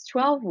 weeks,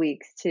 12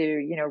 weeks to,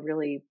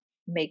 really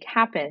make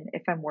happen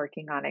if I'm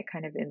working on it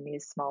kind of in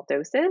these small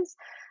doses.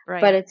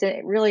 But Right. it's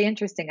a really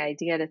interesting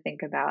idea to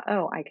think about,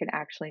 oh, I could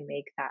actually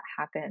make that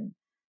happen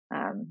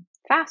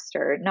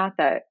faster. Not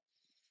that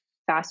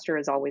faster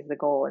is always the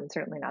goal, and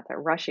certainly not that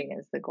rushing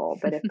is the goal.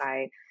 But if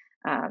I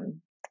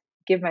um,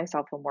 give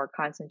myself a more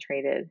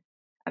concentrated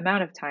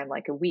amount of time,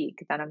 like a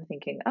week, then I'm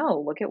thinking,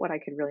 oh, look at what I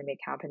could really make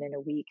happen in a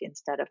week,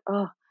 instead of,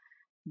 oh,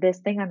 this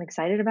thing I'm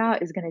excited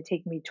about is going to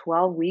take me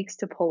 12 weeks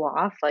to pull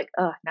off. Like,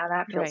 oh, now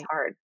that feels Right.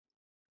 hard.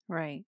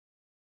 Right.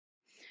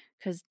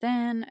 Cuz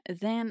then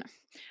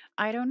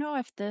I don't know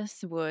if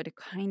this would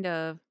kind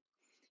of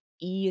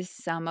ease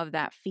some of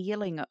that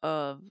feeling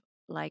of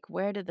like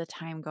where did the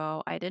time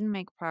go? I didn't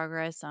make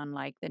progress on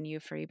like the new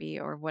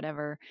freebie or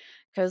whatever,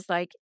 cuz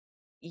like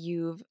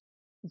you've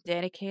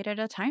dedicated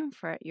a time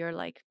for it. You're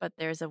like, but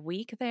there's a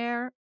week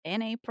there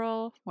in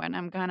April when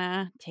I'm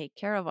gonna take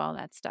care of all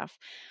that stuff.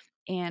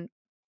 And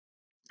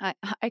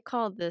I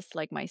call this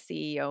like my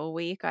CEO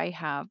week. I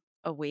have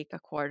a week, a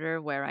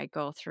quarter where I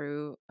go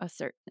through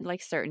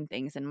certain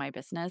things in my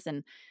business.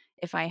 And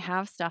if I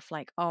have stuff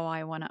like, oh,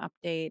 I want to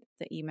update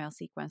the email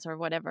sequence or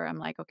whatever, I'm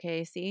like,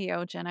 okay,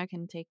 CEO Jenna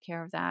can take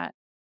care of that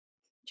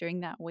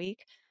during that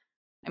week.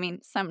 I mean,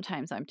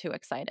 sometimes I'm too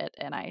excited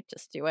and I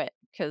just do it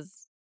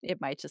because it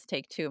might just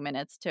take 2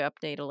 minutes to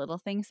update a little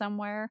thing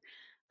somewhere.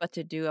 But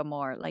to do a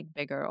more like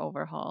bigger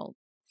overhaul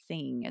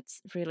thing,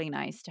 it's really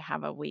nice to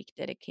have a week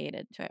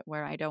dedicated to it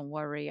where I don't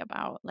worry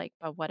about like,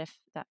 but what if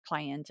that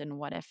client and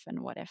what if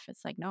and what if?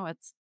 It's like, no,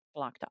 it's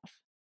blocked off.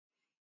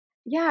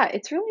 Yeah,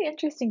 it's really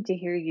interesting to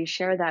hear you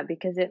share that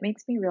because it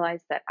makes me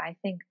realize that I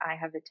think I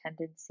have a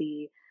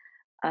tendency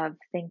of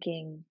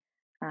thinking,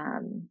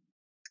 um,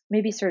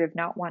 maybe sort of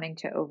not wanting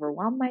to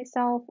overwhelm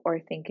myself or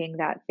thinking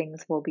that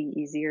things will be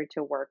easier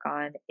to work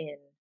on in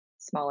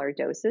smaller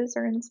doses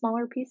or in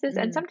smaller pieces.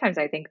 And Mm. sometimes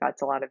I think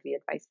that's a lot of the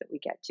advice that we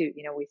get too.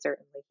 We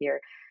certainly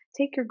hear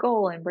take your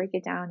goal and break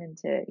it down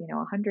into,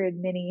 100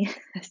 mini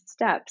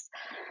steps.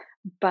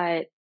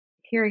 But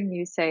hearing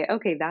you say,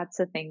 okay, that's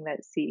a thing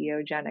that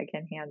CEO Jenna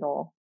can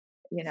handle,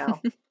 you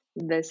know,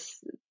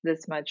 this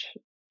this much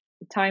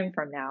time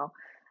from now.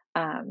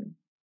 Um,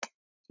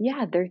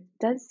 yeah, there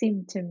does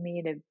seem to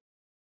me to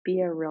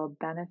be a real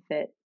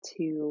benefit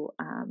to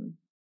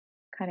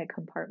kind of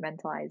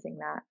compartmentalizing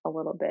that a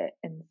little bit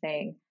and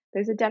saying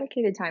there's a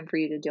dedicated time for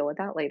you to deal with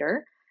that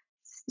later.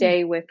 Yeah.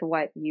 Stay with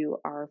what you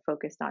are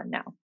focused on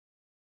now.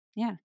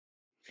 Yeah.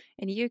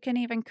 And you can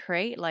even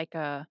create like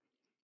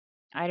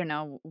I don't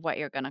know what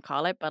you're gonna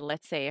call it, but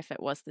let's say if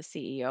it was the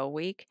CEO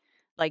week,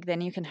 like,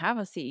 then you can have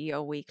a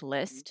CEO week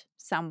list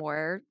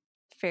somewhere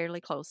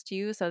fairly close to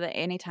you so that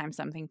anytime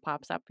something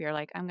pops up, you're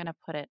like, "I'm gonna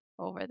put it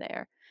over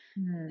there."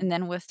 Mm. And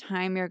then with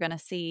time, you're gonna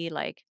see,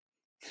 like,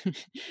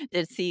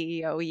 did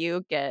CEO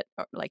you get,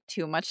 like,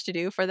 too much to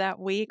do for that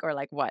week or,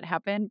 like, what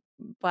happened?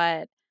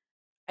 But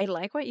I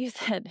like what you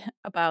said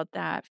about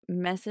that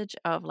message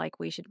of like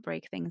we should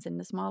break things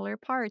into smaller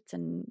parts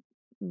and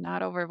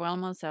not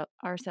overwhelm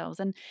ourselves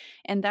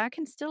and that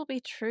can still be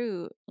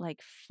true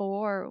like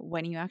for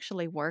when you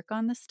actually work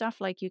on the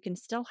stuff like you can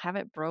still have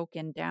it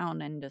broken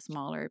down into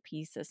smaller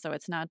pieces so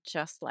it's not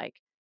just like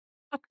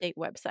update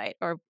website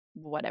or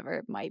whatever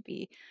it might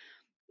be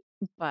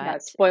Yeah, but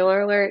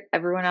spoiler alert,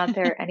 everyone out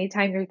there,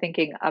 anytime you're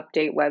thinking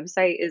update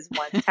website is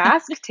one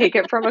task, take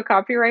it from a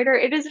copywriter.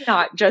 It is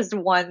not just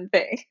one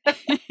thing.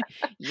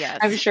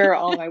 I'm yes. sure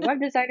all my web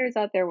designers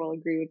out there will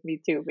agree with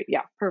me too. But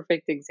yeah,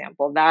 perfect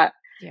example. That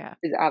Yeah.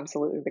 is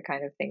absolutely the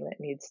kind of thing that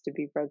needs to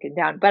be broken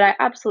down. But I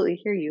absolutely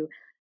hear you.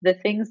 The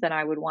things that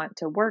I would want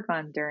to work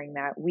on during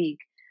that week,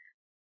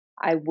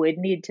 I would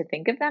need to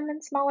think of them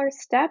in smaller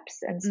steps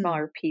and Mm,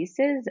 smaller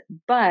pieces,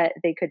 but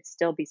they could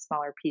still be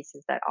smaller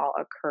pieces that all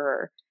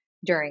occur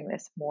during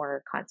this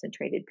more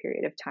concentrated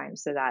period of time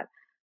so that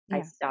I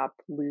yeah. stop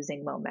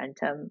losing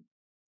momentum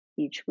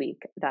each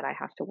week that I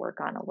have to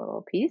work on a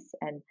little piece.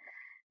 And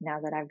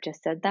now that I've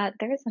just said that,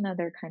 there's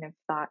another kind of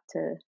thought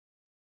to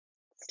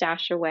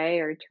stash away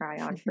or try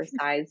on for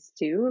size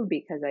too,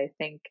 because I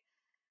think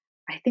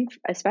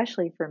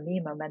especially for me,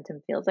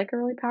 momentum feels like a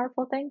really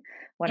powerful thing.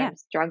 When Yeah. I'm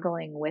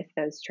struggling with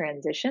those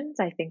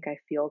transitions, I think I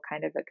feel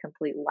kind of a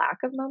complete lack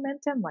of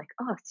momentum, like,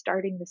 oh,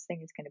 starting this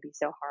thing is going to be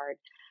so hard.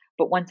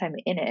 But once I'm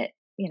in it,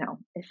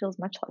 it feels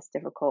much less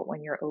difficult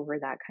when you're over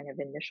that kind of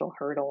initial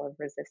hurdle of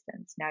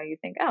resistance. Now you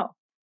think, oh,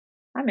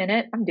 I'm in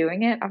it, I'm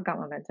doing it, I've got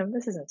momentum.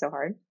 This isn't so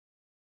hard.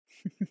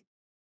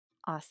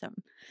 Awesome.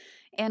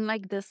 And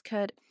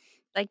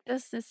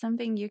this is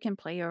something you can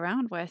play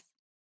around with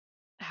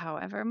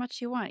however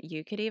much you want.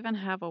 You could even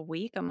have a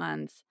week, a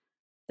month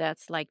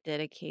that's like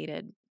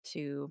dedicated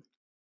to,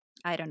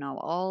 I don't know,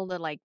 all the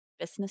like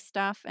business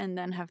stuff and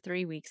then have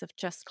 3 weeks of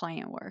just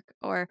client work.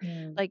 Or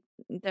Mm, like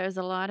there's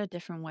a lot of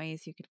different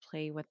ways you could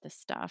play with this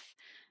stuff.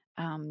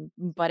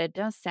 But it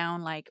does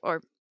sound like,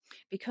 or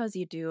because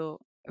you do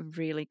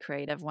really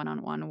creative one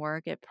on one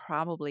work, it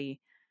probably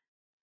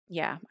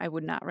yeah, I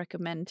would not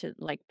recommend to,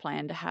 like,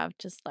 plan to have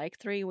just, like,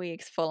 3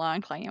 weeks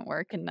full-on client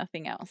work and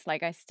nothing else.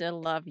 Like, I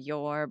still love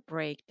your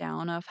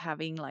breakdown of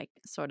having, like,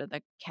 sort of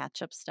the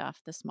catch-up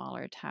stuff, the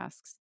smaller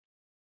tasks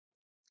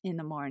in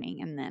the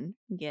morning, and then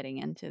getting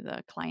into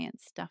the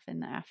client stuff in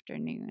the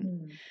afternoon.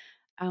 mm.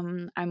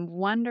 I'm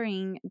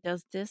wondering,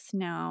 does this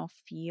now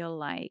feel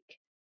like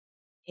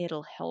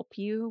it'll help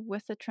you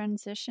with the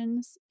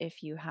transitions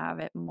if you have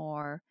it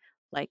more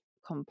like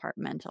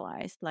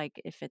compartmentalized,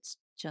 like if it's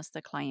just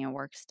the client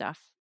work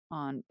stuff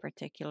on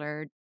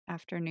particular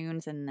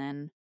afternoons and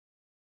then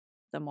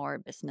the more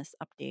business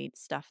update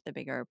stuff, the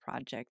bigger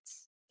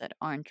projects that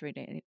aren't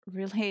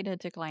related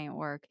to client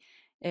work,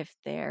 if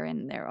they're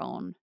in their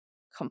own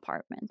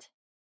compartment.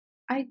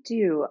 I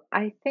do.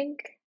 I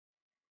think,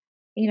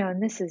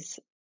 and this is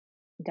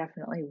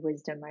definitely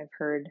wisdom I've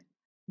heard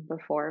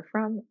before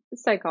from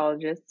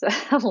psychologists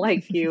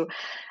like you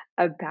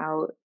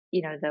about,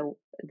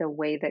 the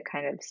way that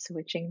kind of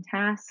switching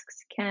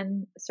tasks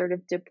can sort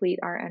of deplete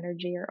our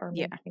energy or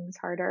make Yeah. things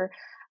harder.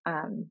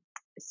 Um,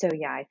 so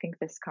yeah, I think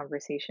this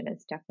conversation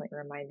is definitely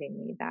reminding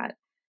me that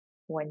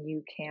when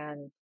you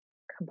can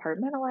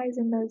compartmentalize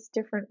in those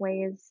different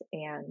ways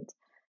and,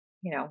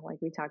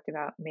 like we talked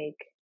about, make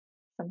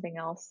something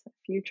else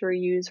future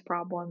use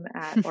problem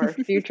at or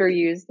future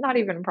use, not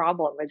even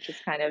problem, but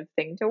just kind of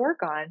thing to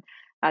work on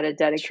at a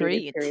dedicated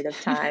Treat. period of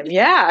time.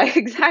 Yeah,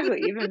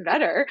 exactly. Even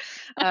better.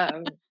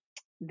 Um,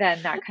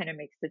 then that kind of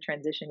makes the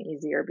transition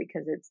easier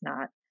because it's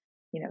not,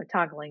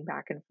 toggling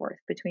back and forth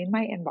between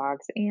my inbox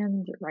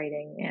and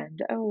writing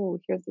and, oh,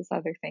 here's this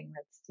other thing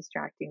that's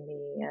distracting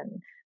me.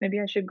 And maybe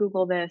I should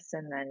Google this.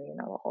 And then,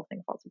 the whole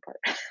thing falls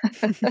apart.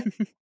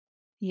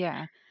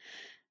 Yeah.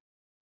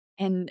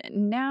 And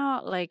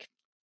now, like,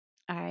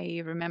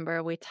 I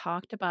remember we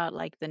talked about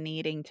like the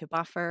needing to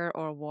buffer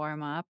or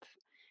warm up.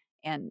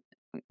 And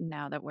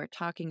now that we're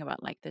talking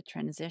about like the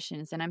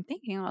transitions, and I'm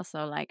thinking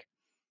also like,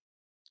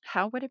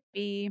 how would it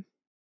be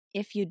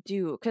if you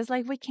do? Because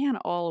like we can't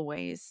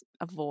always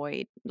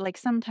avoid, like,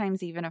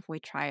 sometimes even if we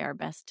try our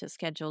best to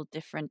schedule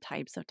different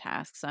types of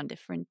tasks on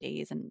different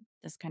days and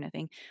this kind of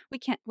thing, we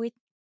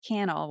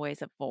can't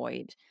always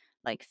avoid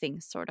like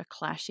things sort of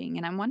clashing.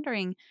 And I'm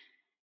wondering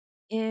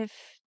if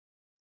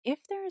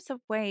there's a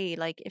way,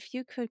 like if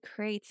you could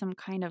create some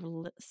kind of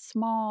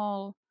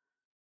small,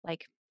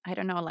 like, I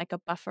don't know, like a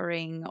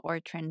buffering or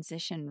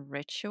transition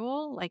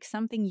ritual, like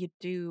something you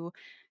do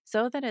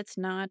so that it's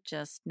not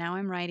just now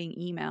I'm writing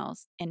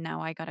emails and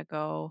now I gotta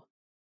go.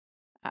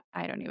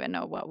 I don't even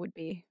know what would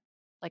be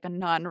like a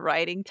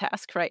non-writing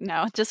task right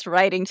now. Just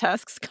writing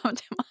tasks come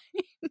to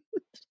mind.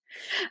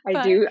 But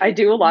I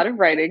do a lot of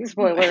writing,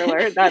 spoiler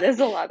alert. That is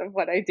a lot of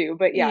what I do.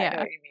 But yeah, I know yeah.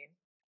 what you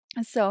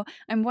mean. So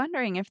I'm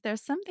wondering if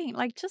there's something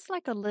like just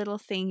like a little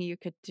thing you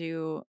could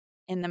do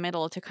in the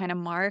middle to kind of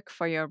mark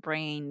for your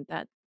brain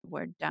that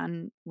we're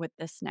done with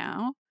this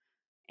now.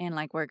 And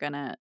like we're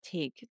gonna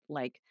take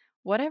like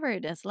whatever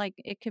it is, like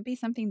it could be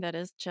something that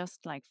is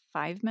just like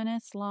 5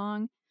 minutes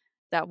long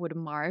that would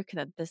mark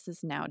that this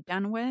is now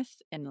done with,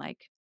 and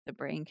like the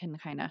brain can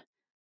kind of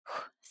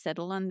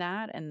settle on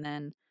that, and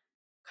then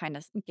kind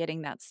of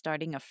getting that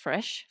starting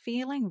afresh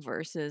feeling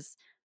versus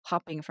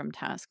hopping from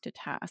task to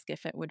task,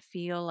 if it would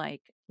feel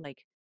like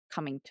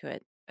coming to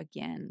it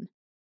again.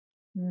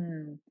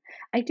 Hmm.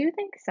 I do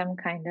think some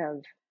kind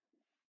of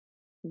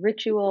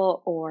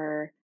ritual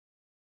or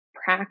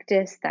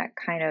practice that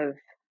kind of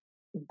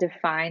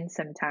defines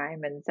some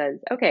time and says,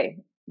 okay,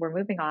 we're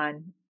moving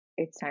on.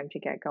 It's time to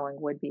get going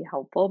would be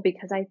helpful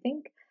because I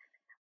think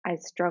I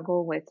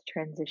struggle with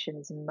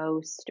transitions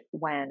most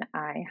when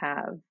I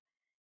have,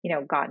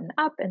 gotten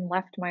up and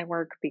left my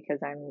work because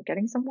I'm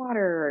getting some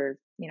water or,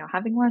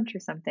 having lunch or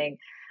something.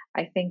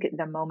 I think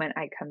the moment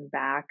I come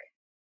back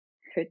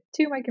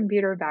to my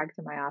computer, back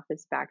to my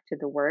office, back to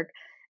the work,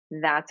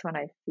 that's when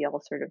I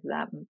feel sort of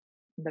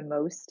the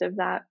most of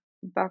that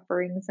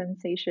buffering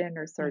sensation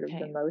or sort of the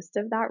Okay. most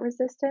of that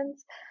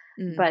resistance.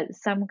 Mm, But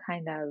some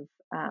kind of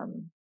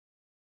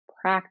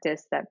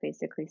practice that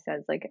basically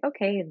says, like,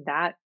 okay,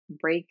 that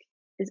break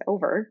is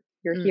over.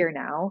 You're mm, here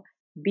now.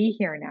 Be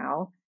here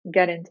now.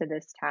 Get into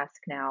this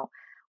task now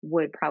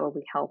would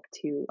probably help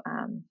to,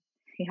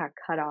 yeah,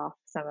 cut off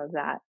some of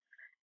that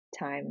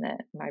time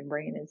that my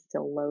brain is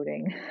still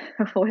loading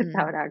mm.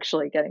 without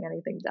actually getting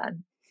anything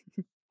done.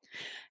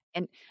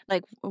 And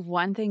like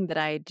one thing that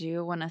I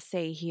do want to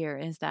say here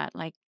is that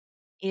like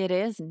it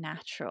is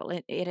natural.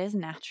 It is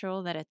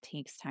natural that it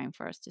takes time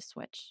for us to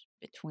switch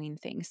between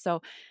things.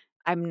 So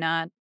I'm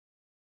not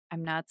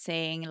I'm not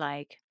saying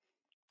like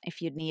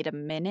if you need a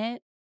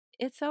minute,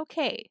 it's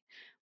okay.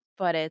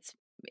 But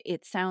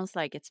it sounds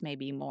like it's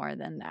maybe more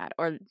than that,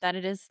 or that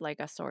it is like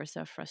a source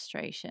of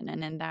frustration.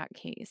 And in that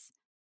case,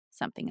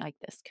 something like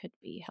this could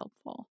be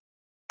helpful.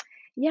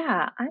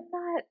 Yeah, I'm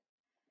not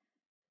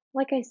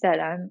like I said,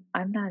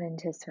 I'm not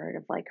into sort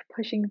of like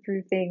pushing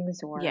through things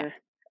Yeah. or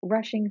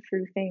rushing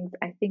through things.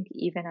 I think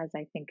even as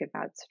I think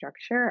about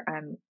structure,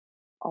 I'm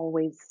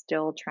always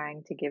still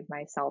trying to give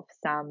myself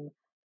some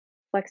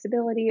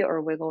flexibility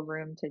or wiggle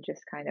room to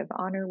just kind of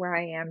honor where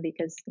I am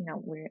because,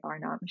 we are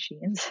not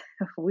machines.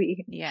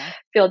 We Yeah.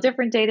 feel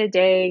different day to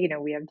day,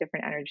 we have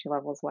different energy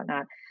levels,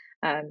 whatnot.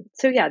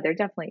 So yeah, there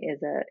definitely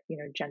is a,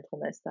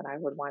 gentleness that I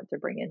would want to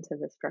bring into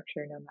the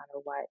structure no matter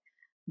what.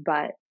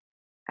 But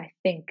I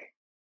think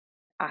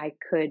I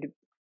could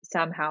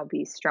somehow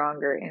be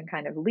stronger in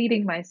kind of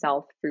leading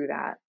myself through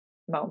that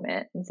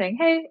moment and saying,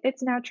 "Hey,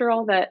 it's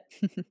natural that,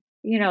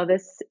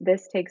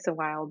 this takes a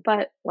while,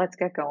 but let's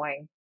get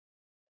going.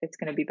 It's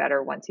going to be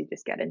better once you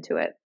just get into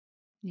it."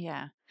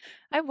 Yeah.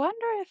 I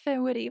wonder if it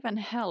would even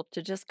help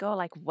to just go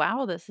like,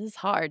 "Wow, this is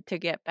hard to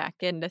get back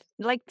into,"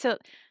 like, to,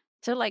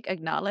 like,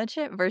 acknowledge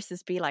it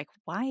versus be like,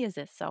 "Why is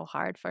it so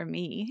hard for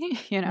me?"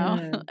 You know?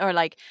 Mm. Or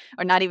like,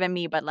 or not even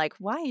me, but like,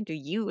 "Why do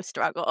you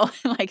struggle?"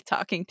 Like,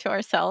 talking to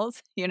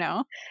ourselves, you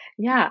know?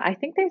 Yeah, I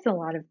think there's a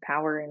lot of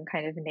power in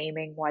kind of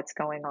naming what's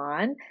going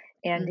on.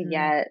 And Mhm.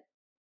 yet,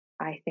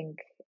 I think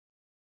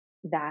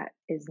that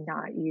is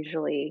not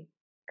usually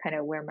kind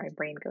of where my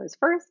brain goes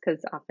first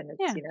because often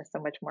it's, Yeah. so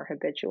much more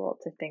habitual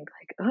to think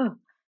like, oh,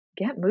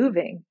 get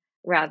moving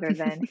rather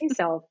than, hey,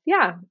 self,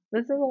 yeah,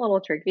 this is a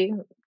little tricky,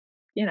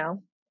 you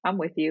know, I'm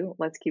with you.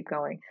 Let's keep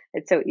going.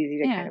 It's so easy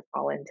to kind Yeah. of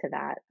fall into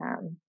that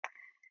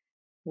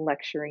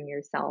lecturing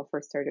yourself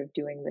or sort of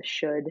doing the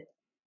should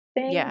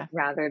thing Yeah.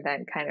 rather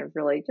than kind of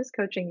really just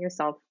coaching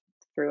yourself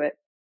through it.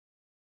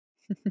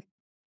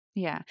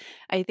 Yeah.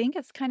 I think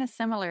it's kind of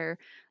similar,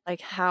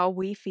 like how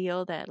we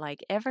feel that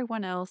like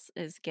everyone else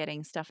is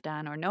getting stuff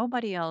done or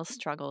nobody else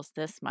struggles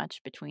this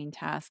much between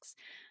tasks.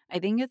 I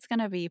think it's going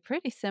to be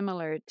pretty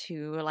similar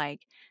to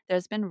like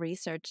there's been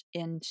research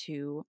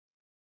into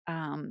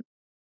um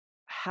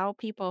how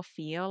people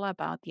feel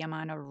about the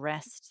amount of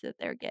rest that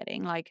they're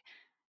getting. Like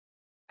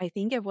I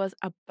think it was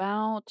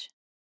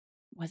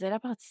it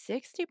about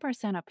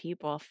 60% of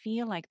people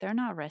feel like they're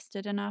not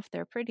rested enough.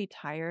 They're pretty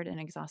tired and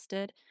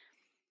exhausted.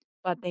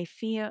 But they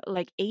feel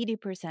like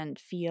 80%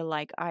 feel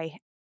like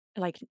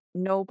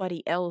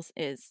nobody else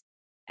is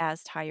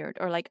as tired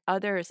or like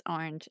others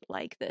aren't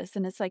like this.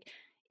 And it's like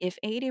if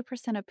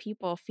 80% of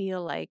people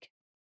feel like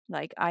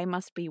I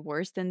must be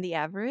worse than the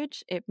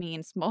average, it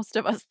means most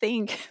of us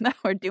think that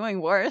we're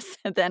doing worse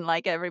than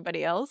like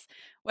everybody else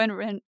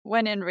when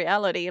in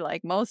reality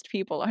like most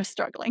people are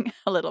struggling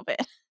a little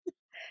bit.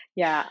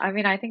 Yeah, I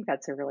mean, I think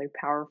that's a really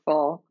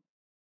powerful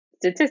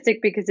statistic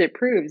because it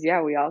proves,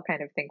 yeah, we all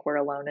kind of think we're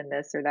alone in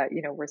this or that,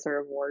 we're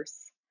sort of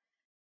worse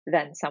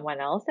than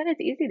someone else. And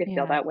it's easy to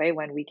feel Yeah. that way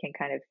when we can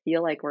kind of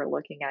feel like we're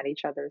looking at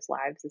each other's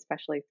lives,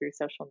 especially through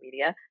social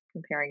media,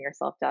 comparing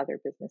yourself to other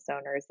business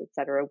owners, et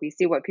cetera. We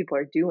see what people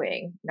are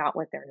doing, not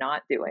what they're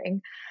not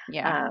doing.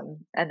 Yeah.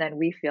 And then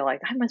we feel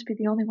like I must be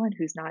the only one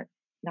who's not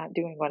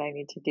doing what I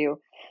need to do.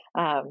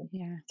 Um,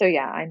 Yeah. so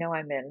yeah, I know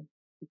I'm in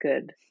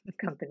good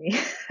company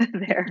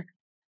there.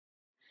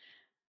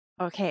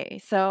 Okay.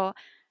 So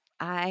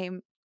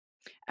I'm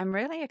I'm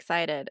really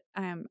excited.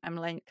 I'm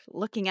like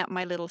looking at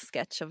my little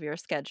sketch of your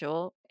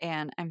schedule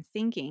and I'm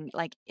thinking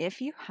like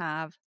if you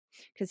have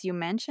because you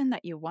mentioned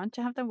that you want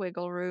to have the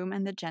wiggle room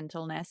and the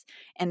gentleness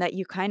and that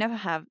you kind of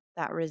have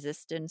that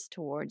resistance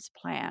towards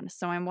plan.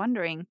 So I'm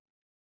wondering,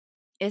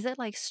 is it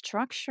like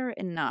structure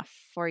enough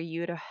for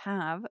you to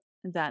have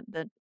that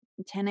the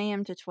 10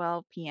 a.m. to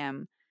 12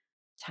 p.m.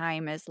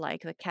 time is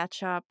like the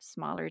catch up,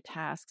 smaller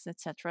tasks,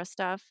 etc.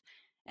 stuff,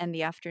 and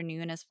the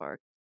afternoon is for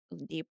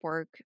deep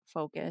work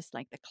focus,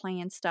 like the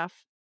client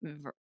stuff,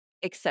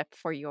 except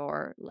for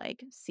your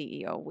like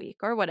CEO week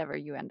or whatever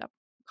you end up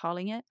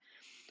calling it.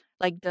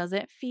 Like, does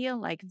it feel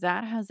like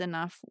that has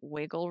enough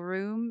wiggle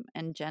room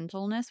and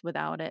gentleness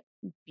without it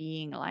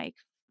being like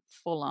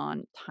full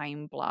on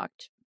time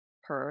blocked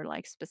per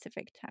like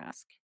specific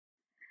task?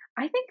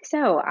 I think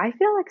so. I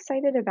feel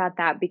excited about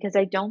that because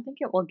I don't think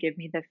it will give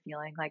me the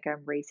feeling like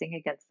I'm racing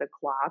against the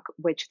clock,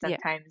 which Yeah.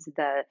 sometimes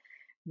the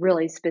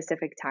really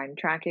specific time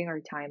tracking or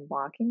time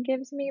blocking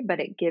gives me, but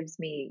it gives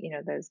me,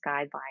 those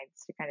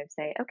guidelines to kind of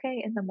say,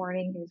 okay, in the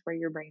morning, here's where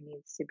your brain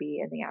needs to be.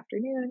 In the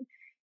afternoon,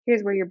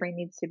 here's where your brain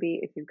needs to be.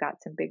 If you've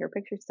got some bigger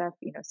picture stuff,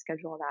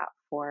 schedule that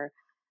for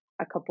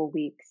a couple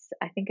weeks.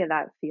 I think of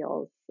that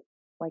feels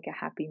like a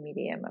happy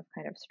medium of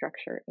kind of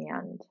structure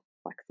and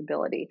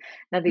flexibility.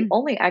 Now, the Mm.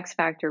 only X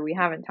factor we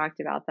haven't talked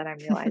about that I'm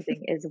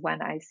realizing is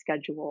when I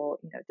schedule,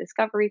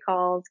 discovery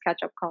calls,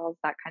 catch up calls,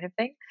 that kind of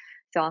thing.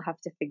 So I'll have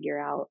to figure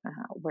out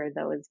where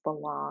those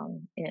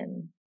belong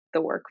in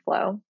the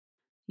workflow.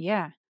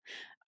 Yeah.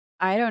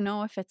 I don't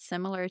know if it's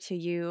similar to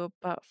you,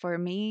 but for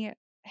me,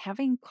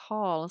 having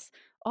calls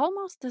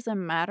almost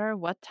doesn't matter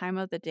what time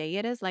of the day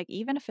it is. Like,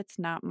 even if it's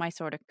not my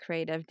sort of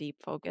creative, deep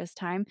focus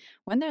time,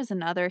 when there's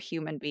another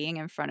human being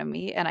in front of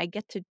me and I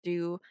get to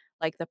do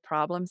like the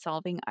problem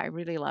solving I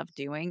really love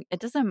doing, it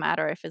doesn't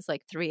matter if it's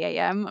like 3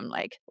 a.m. I'm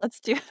like, let's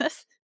do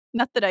this.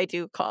 Not that I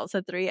do calls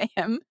at 3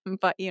 a.m.,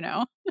 but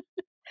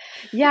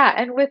Yeah,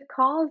 and with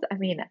calls, I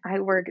mean,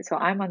 so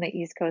I'm on the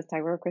East Coast,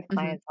 I work with Mhm.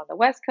 clients on the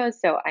West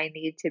Coast, so I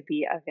need to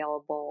be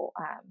available,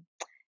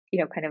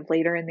 kind of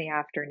later in the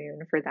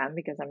afternoon for them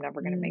because I'm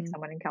never going to make Mm.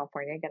 someone in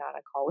California get on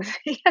a call with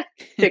me at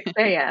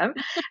 6 a.m.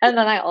 And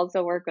then I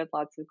also work with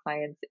lots of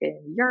clients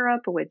in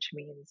Europe, which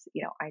means,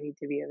 I need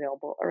to be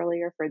available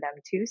earlier for them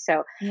too.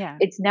 So Yeah.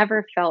 it's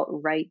never felt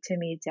right to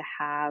me to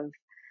have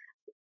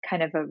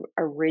kind of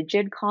a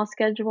rigid call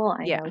schedule.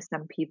 I know Yeah.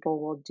 some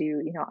people will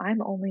do,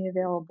 I'm only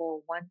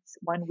available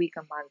one week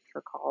a month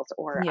for calls,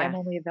 or I'm Yeah.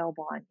 only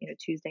available on,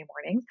 Tuesday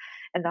mornings.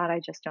 And that I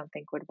just don't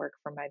think would work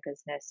for my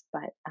business.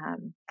 But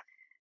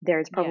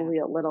there's Yeah. probably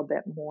a little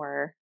bit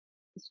more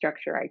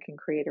structure I can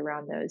create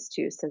around those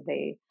too. So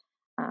they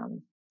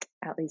um,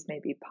 at least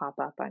maybe pop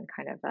up on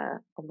kind of a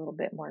little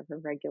bit more of a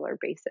regular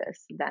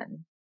basis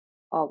than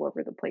all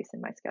over the place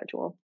in my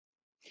schedule.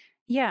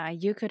 Yeah.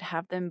 You could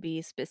have them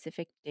be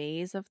specific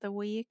days of the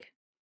week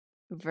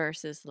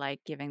versus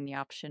like giving the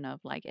option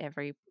of like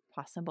every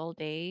possible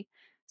day.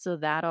 So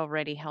that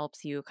already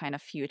helps you kind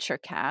of future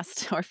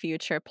cast or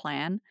future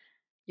plan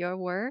your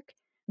work.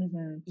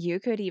 Hmm. You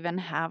could even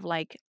have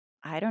like,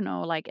 I don't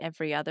know, like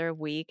every other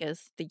week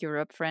is the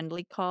Europe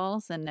friendly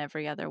calls and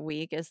every other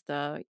week is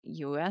the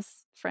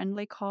US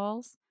friendly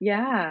calls.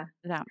 Yeah.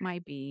 That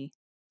might be.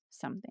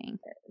 something.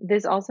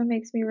 This also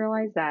makes me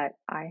realize that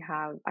I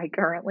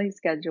currently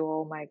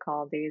schedule my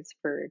call days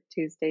for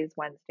Tuesdays,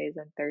 Wednesdays,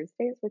 and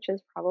Thursdays, which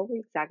is probably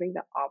exactly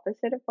the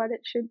opposite of what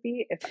it should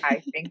be if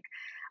I think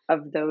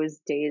of those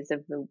days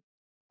of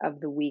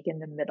the week in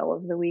the middle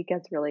of the week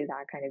as really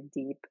that kind of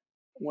deep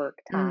work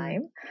Mm,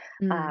 time.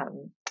 mm,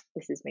 Um,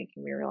 this is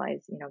making me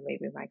realize,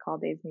 maybe my call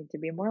days need to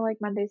be more like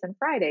Mondays and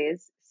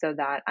Fridays so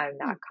that I'm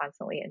mm, not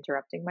constantly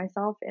interrupting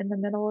myself in the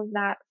middle of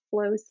that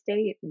flow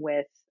state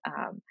with,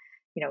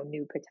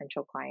 new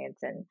potential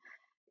clients and,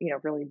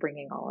 really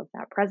bringing all of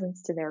that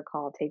presence to their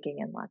call, taking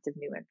in lots of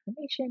new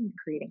information,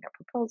 creating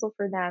a proposal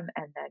for them,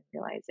 and then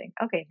realizing,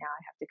 okay, now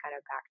I have to kind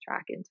of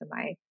backtrack into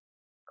my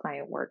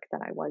client work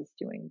that I was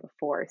doing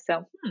before.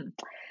 So,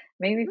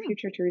 maybe mm.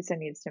 future Teresa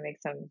needs to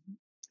make some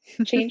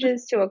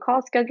changes to a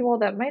call schedule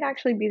that might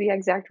actually be the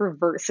exact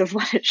reverse of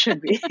what it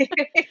should be.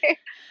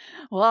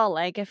 Well,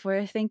 like if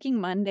we're thinking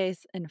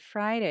Mondays and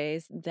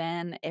Fridays,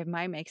 then it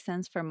might make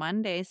sense for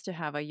Mondays to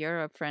have a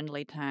Europe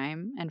friendly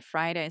time and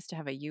Fridays to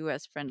have a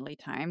US friendly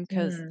time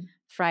because Mm,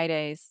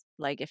 Fridays,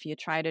 like if you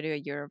try to do a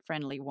Europe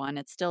friendly one,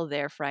 it's still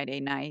there Friday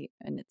night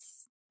and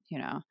it's, you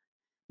know,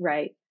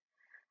 right.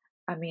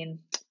 I mean,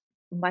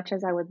 much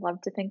as I would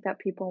love to think that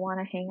people want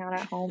to hang out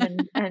at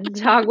home and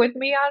talk with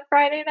me on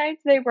Friday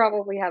nights, they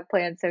probably have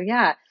plans. So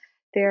yeah,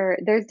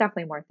 there's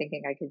definitely more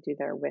thinking I could do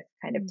there with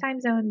kind of Mm, time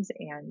zones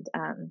and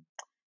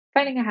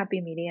finding a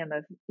happy medium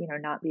of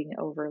not being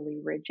overly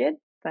rigid,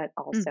 but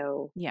mm,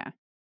 also yeah.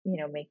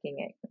 making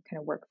it kind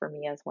of work for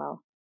me as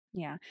well.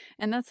 Yeah.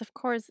 And that's of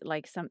course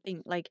like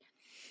something like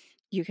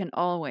you can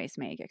always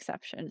make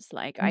exceptions.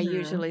 Like I Hmm.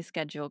 usually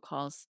schedule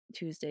calls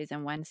Tuesdays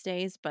and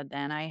Wednesdays, but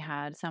then I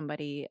had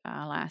somebody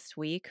last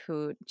week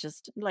who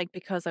just like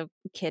because of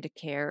kid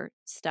care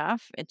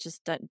stuff, it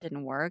just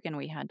didn't work, and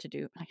I had to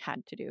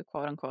do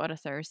quote unquote a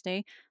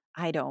Thursday.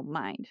 I don't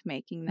mind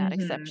making that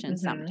Hmm. exception Hmm.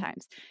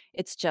 sometimes.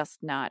 It's just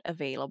not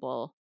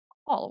available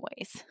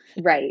always.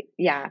 Right.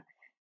 Yeah.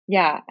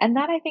 Yeah, and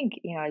that I think,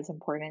 is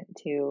important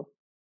to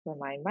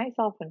remind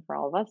myself and for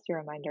all of us to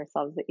remind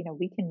ourselves that,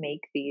 we can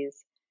make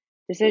these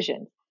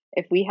decisions.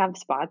 If we have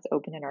spots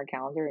open in our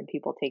calendar and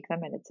people take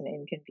them and it's an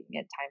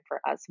inconvenient time for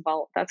us,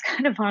 well, that's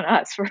kind of on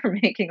us for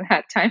making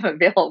that time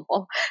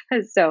available.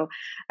 So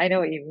I know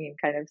what you mean,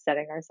 kind of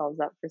setting ourselves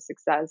up for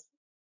success,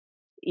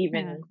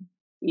 Yeah. even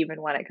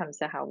even when it comes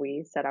to how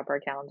we set up our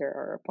calendar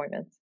or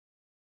appointments.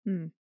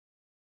 Mm.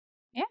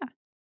 Yeah.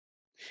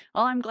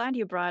 Well, I'm glad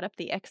you brought up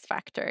the X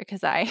factor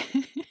because I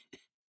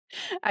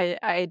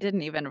I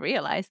didn't even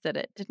realize that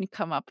it didn't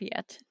come up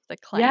yet, the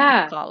client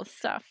Yeah, call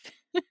stuff.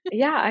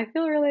 Yeah, I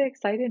feel really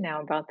excited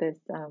now about this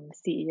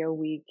CEO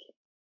week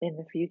in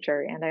the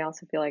future. And I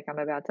also feel like I'm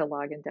about to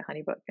log into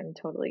Honeybook and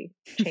totally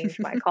change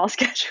my call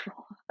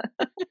schedule.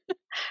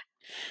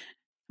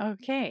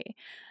 Okay.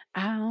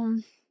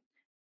 Um,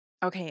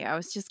 okay, I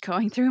was just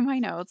going through my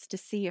notes to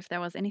see if there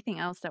was anything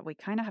else that we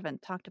kind of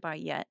haven't talked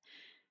about yet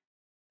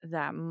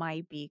that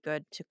might be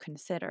good to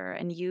consider.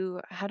 And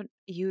you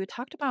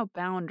talked about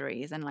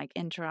boundaries and like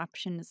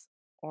interruptions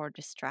or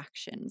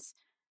distractions.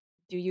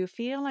 Do you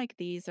feel like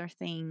these are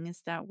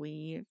things that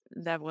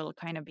will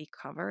kind of be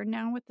covered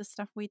now with the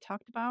stuff we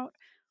talked about?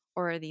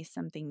 Or are these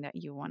something that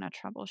you want to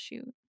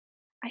troubleshoot?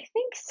 I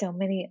think so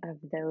many of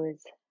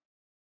those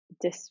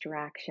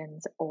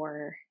distractions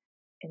or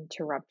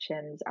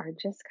interruptions are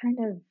just kind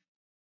of,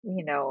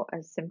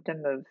 a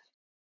symptom of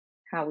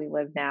how we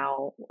live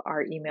now.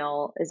 Our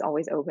email is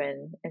always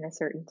open in a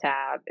certain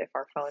tab. If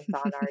our phone's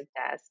on our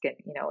desk and,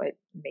 it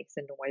makes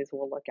a noise,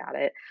 we'll look at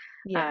it.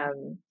 Yeah.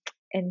 Um,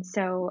 and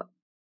so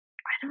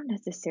I don't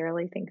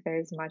necessarily think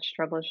there's much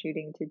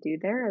troubleshooting to do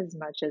there as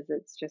much as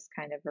it's just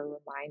kind of a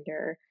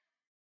reminder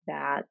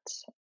that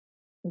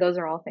those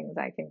are all things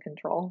I can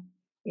control.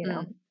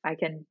 Mm, I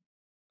can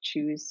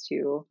choose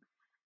to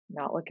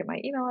not look at my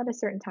email at a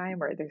certain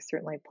time, or there's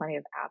certainly plenty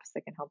of apps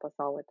that can help us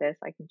all with this.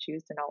 I can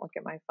choose to not look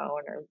at my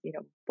phone or,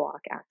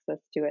 block access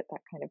to it,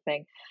 that kind of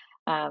thing.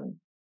 Um,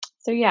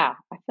 so, yeah,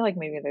 I feel like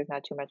maybe there's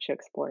not too much to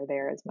explore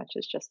there as much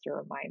as just a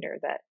reminder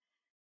that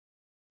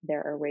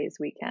there are ways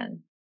we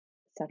can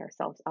set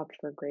ourselves up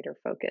for greater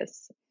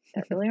focus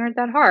that really aren't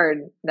that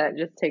hard, that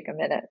just take a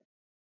minute.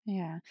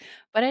 yeah.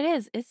 But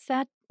it's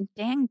that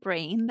dang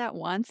brain that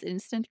wants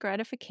instant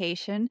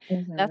gratification.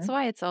 That's Mhm.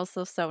 why it's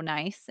also so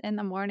nice in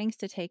the mornings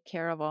to take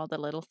care of all the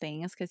little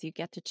things because you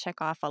get to check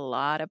off a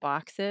lot of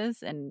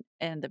boxes and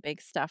the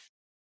big stuff,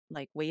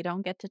 like we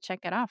don't get to check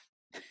it off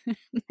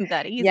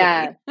that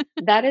Yeah, easily.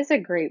 that is a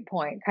great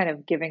point, kind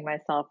of giving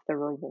myself the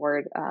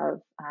reward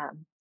of,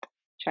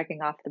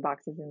 checking off the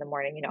boxes in the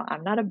morning.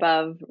 I'm not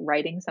above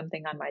writing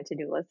something on my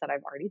to-do list that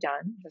I've already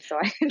done just so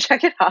I can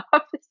check it off.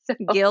 So,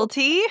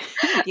 Guilty.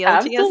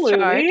 Guilty as absolutely.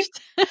 charged.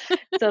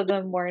 So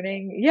the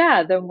morning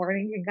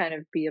can kind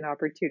of be an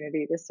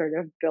opportunity to sort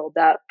of build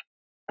up,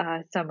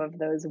 some of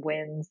those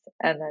wins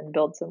and then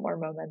build some more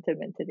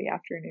momentum into the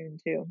afternoon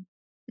too.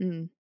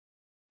 Mm.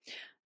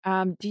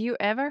 Do you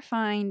ever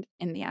find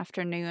in the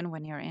afternoon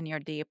when you're in your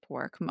deep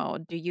work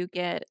mode, do you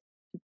get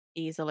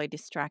easily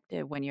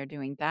distracted when you're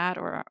doing that,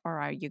 or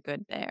are you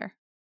good there?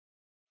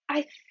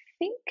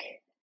 think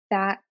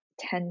that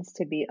tends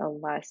to be a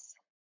less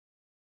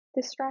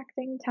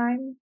distracting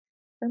time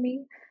for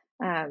me.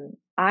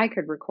 I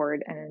could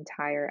record an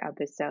entire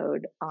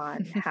episode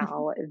on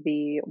how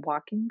the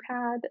walking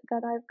pad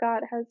that I've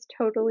got has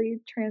totally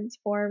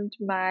transformed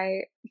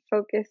my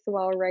focus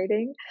while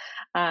writing.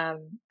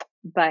 Um,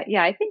 but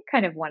yeah, I think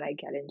kind of when I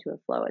get into a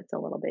flow, it's a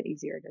little bit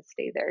easier to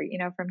stay there.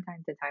 From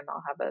time to time,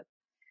 I'll have a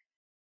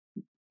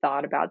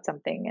thought about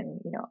something and,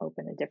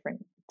 open a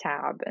different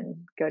tab and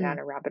go down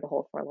Mm, a rabbit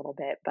hole for a little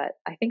bit. But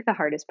I think the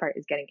hardest part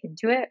is getting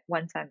into it.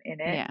 Once I'm in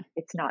it, yeah.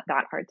 it's not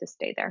that hard to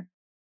stay there.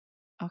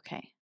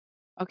 Okay.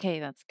 Okay,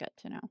 that's good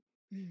to know.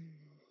 Mm.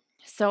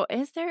 So,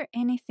 is there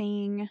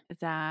anything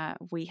that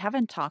we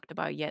haven't talked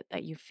about yet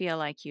that you feel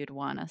like you'd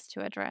want us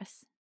to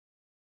address?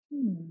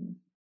 Hmm.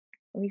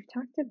 We've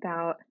talked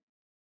about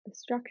the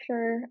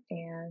structure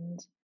and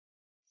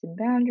some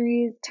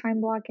boundaries,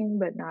 time blocking,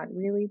 but not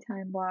really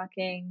time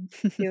blocking,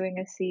 doing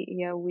a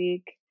CEO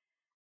week.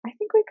 I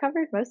think we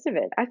covered most of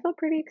it. I feel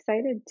pretty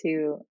excited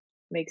to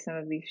make some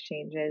of these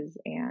changes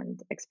and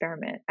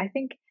experiment. I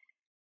think,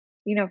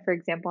 for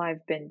example,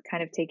 I've been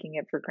kind of taking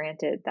it for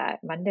granted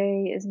that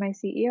Monday is my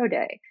CEO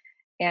day.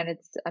 And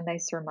it's a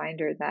nice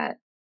reminder that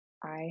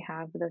I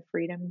have the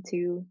freedom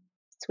to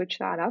switch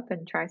that up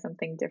and try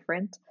something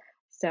different.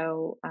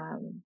 So,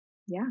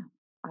 yeah,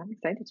 I'm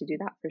excited to do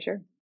that for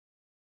sure.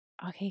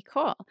 Okay,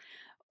 cool.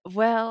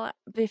 Well,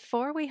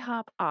 before we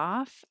hop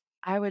off,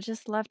 I would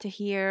just love to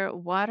hear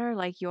what are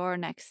like your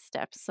next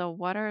steps. So,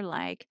 what are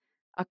like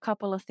a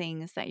couple of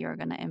things that you're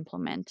going to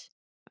implement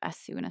as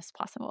soon as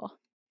possible?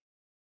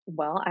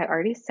 Well, I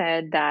already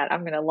said that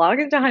I'm going to log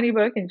into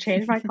HoneyBook and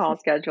change my call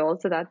schedule.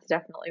 So that's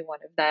definitely one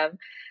of them.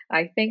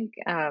 I think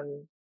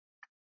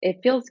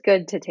it feels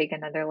good to take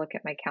another look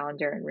at my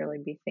calendar and really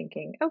be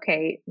thinking,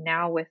 okay,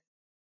 now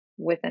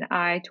with an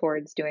eye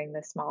towards doing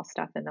the small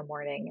stuff in the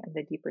morning and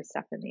the deeper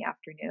stuff in the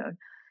afternoon,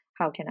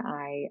 how can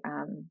I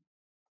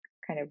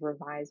kind of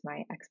revise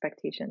my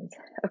expectations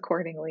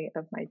accordingly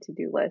of my to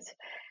do list?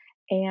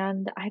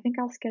 And I think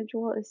I'll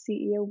schedule a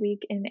CEO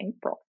week in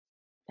April.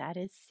 That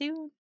is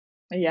soon.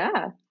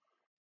 Yeah.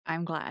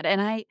 I'm glad.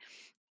 And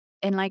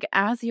like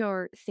as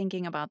you're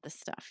thinking about the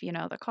stuff,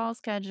 the call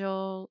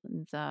schedule,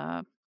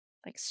 the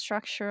like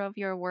structure of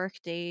your work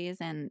days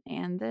and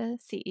the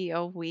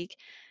CEO week,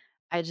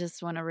 I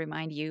just want to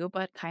remind you,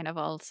 but kind of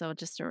also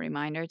just a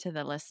reminder to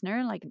the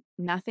listener, like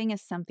nothing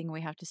is something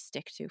we have to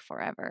stick to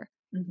forever.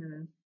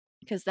 Hmm.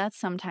 Because that's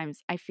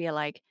sometimes I feel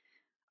like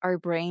our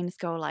brains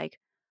go like,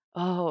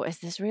 "Oh, is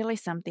this really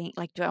something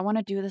like, do I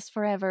wanna do this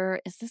forever?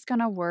 Is this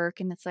gonna work?"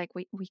 And it's like,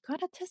 we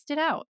gotta test it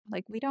out,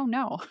 like, we don't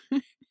know.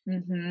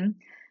 Hmm.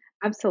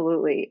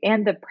 Absolutely.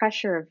 And the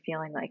pressure of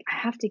feeling like I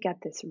have to get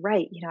this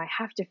right. I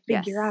have to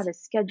figure out Yes. a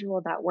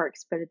schedule that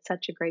works, but it's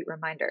such a great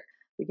reminder.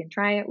 We can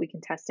try it, we can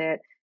test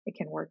it. It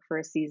can work for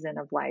a season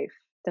of life.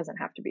 Doesn't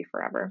have to be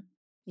forever.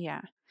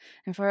 Yeah.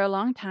 And for a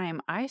long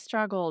time, I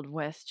struggled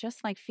with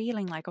just, like,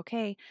 feeling like,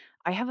 "Okay,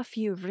 I have a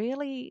few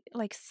really,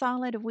 like,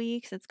 solid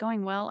weeks, it's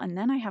going well, and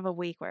then I have a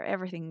week where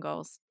everything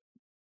goes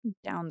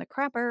down the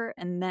crapper,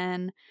 and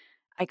then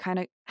I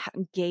kinda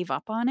gave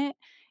up on it,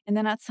 and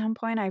then at some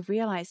point I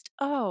realized,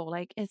 "Oh,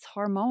 like, it's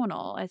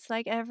hormonal." It's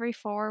like every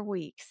 4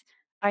 weeks,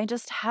 I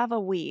just have a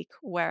week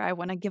where I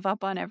wanna give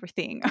up on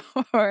everything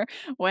or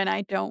when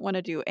I don't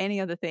wanna do any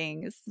of the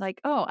things,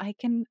 like, "Oh, I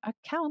can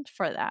account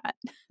for that."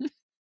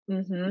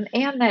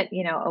 And that,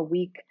 a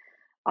week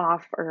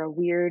off or a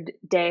weird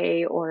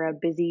day or a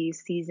busy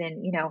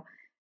season,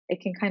 it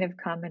can kind of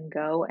come and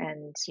go,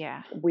 and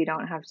Yeah. we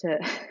don't have to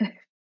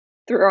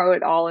throw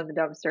it all in the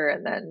dumpster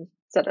and then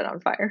set it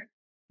on fire.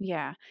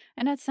 Yeah,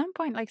 and at some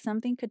point, like,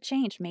 something could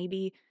change.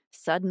 Maybe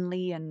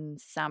suddenly in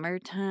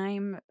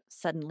summertime,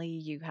 suddenly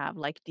you have,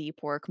 like, deep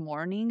work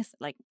mornings.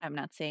 Like, I'm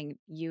not saying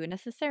you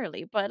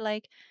necessarily, but,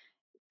 like,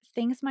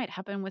 things might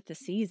happen with the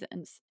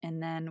seasons,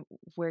 and then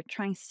we're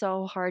trying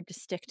so hard to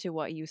stick to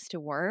what used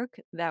to work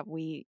that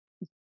we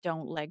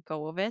don't let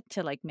go of it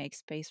to, like, make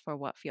space for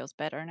what feels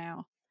better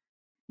now.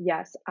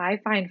 Yes, I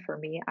find for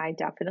me, I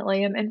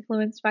definitely am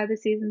influenced by the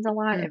seasons a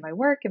lot in Mm. my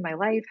work, in my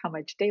life, how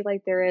much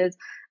daylight there is.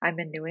 I'm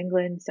in New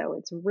England, so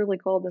it's really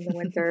cold in the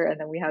winter, and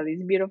then we have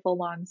these beautiful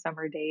long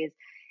summer days.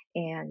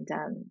 And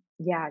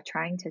yeah,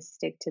 trying to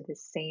stick to the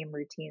same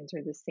routines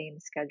or the same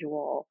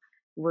schedule,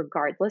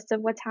 regardless of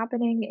what's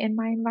happening in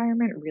my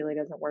environment, really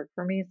doesn't work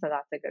for me. So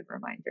that's a good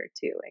reminder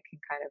too. It can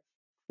kind of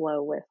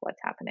flow with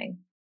what's happening.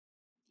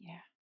 Yeah.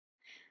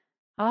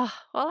 Oh,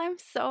 well, I'm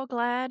so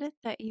glad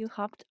that you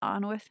hopped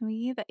on with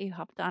me, that you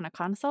hopped on a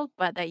consult,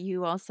 but that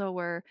you also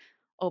were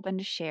open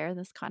to share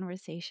this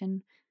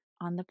conversation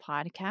on the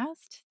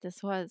podcast.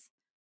 This was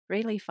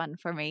really fun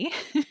for me.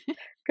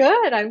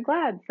 Good. I'm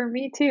glad. For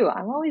me too.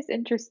 I'm always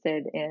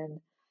interested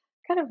in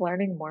kind of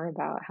learning more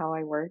about how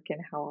I work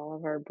and how all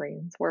of our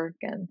brains work.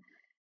 And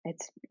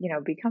it's,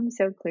 become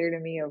so clear to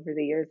me over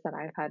the years that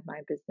I've had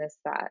my business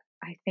that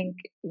I think,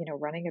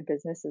 running a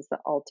business is the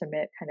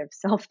ultimate kind of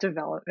self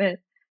development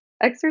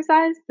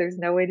exercise. There's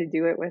no way to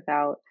do it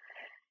without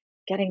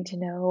getting to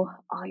know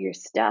all your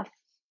stuff.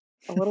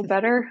 a little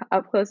better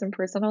up close and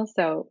personal.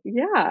 So,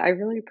 yeah, I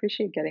really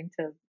appreciate getting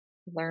to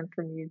learn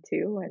from you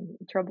too and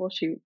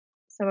troubleshoot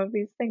some of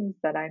these things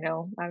that I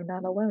know I'm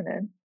not alone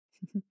in.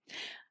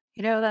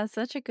 That's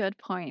such a good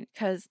point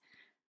because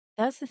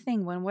that's the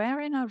thing. When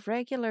we're in a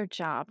regular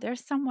job,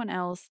 there's someone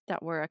else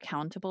that we're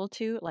accountable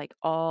to like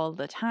all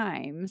the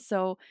time.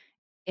 So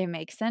it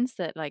makes sense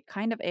that like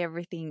kind of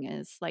everything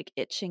is like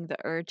itching the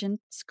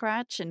urgent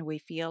scratch, and we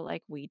feel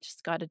like we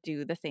just got to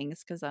do the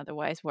things because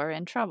otherwise we're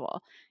in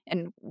trouble.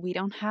 And we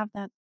don't have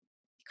that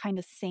kind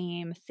of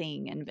same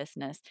thing in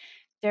business.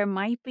 There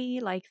might be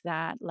like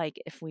that,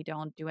 like if we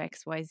don't do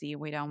XYZ,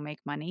 we don't make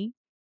money,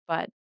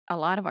 but a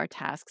lot of our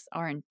tasks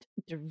aren't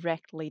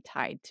directly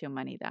tied to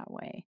money that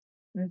way.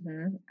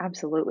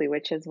 Absolutely,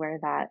 which is where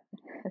that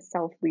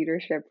self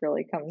leadership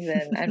really comes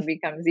in and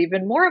becomes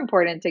even more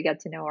important to get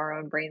to know our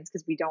own brains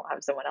because we don't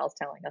have someone else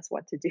telling us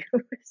what to do.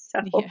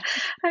 So Yeah.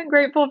 I'm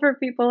grateful for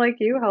people like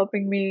you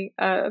helping me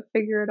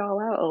figure it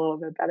all out a little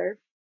bit better.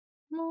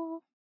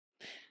 Well,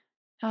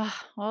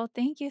 well,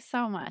 thank you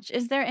so much.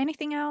 Is there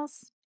anything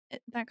else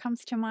that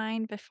comes to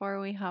mind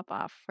before we hop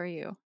off for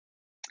you?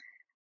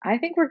 I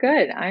think we're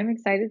good. I'm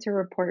excited to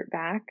report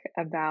back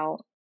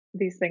about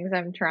these things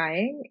I'm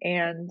trying,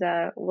 and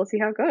we'll see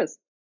how it goes.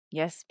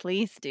 Yes,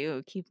 please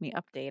do. Keep me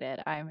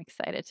updated. I'm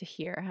excited to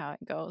hear how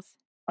it goes.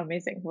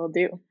 Amazing. We'll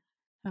do.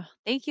 Oh,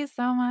 thank you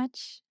so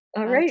much.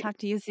 All I'll right. talk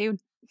to you soon.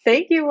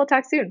 Thank you. We'll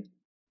talk soon.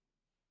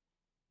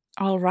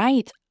 All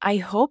right. I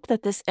hope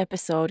that this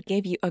episode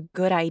gave you a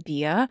good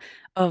idea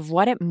of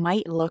what it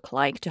might look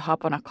like to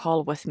hop on a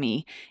call with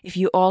me if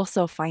you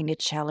also find it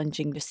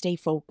challenging to stay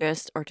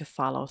focused or to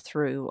follow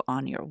through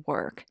on your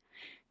work.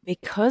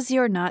 Because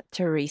you're not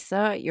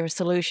Teresa, your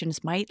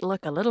solutions might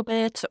look a little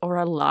bit or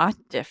a lot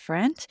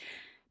different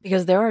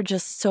because there are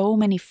just so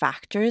many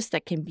factors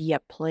that can be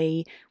at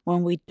play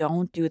when we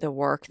don't do the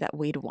work that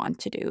we'd want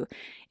to do.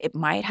 It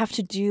might have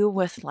to do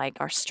with like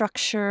our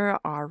structure,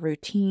 our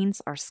routines,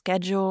 our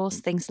schedules,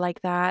 things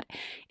like that.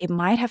 It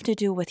might have to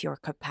do with your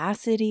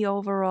capacity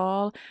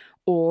overall,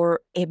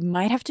 or it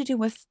might have to do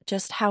with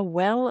just how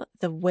well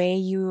the way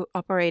you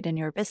operate in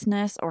your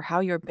business or how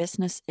your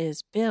business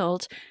is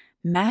built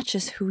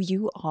matches who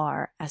you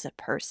are as a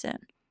person.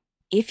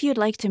 If you'd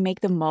like to make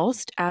the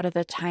most out of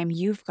the time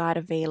you've got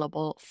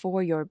available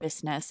for your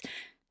business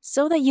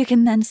so that you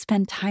can then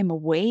spend time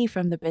away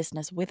from the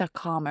business with a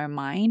calmer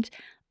mind,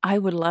 I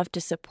would love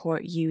to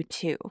support you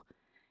too.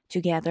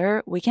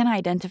 Together, we can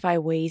identify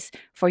ways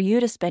for you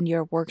to spend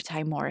your work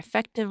time more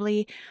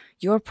effectively.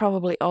 You're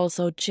probably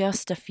also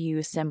just a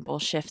few simple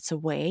shifts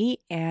away,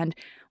 and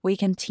we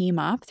can team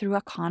up through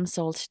a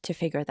consult to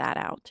figure that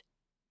out.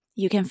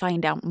 You can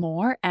find out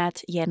more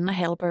at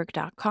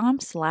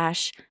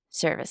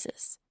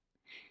jennahellberg.com/services.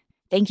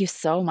 Thank you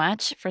so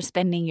much for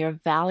spending your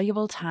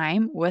valuable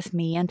time with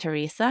me and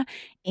Teresa,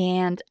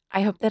 and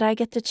I hope that I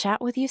get to chat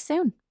with you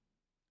soon.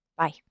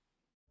 Bye.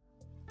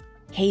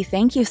 Hey,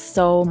 thank you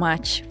so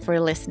much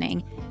for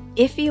listening.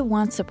 If you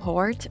want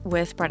support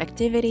with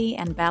productivity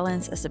and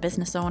balance as a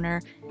business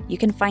owner, you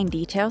can find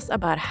details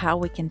about how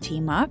we can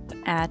team up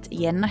at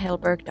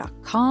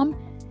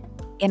jennahellberg.com.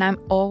 And I'm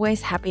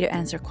always happy to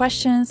answer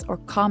questions or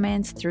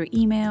comments through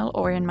email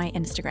or in my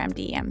Instagram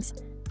DMs.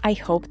 I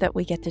hope that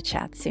we get to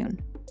chat soon.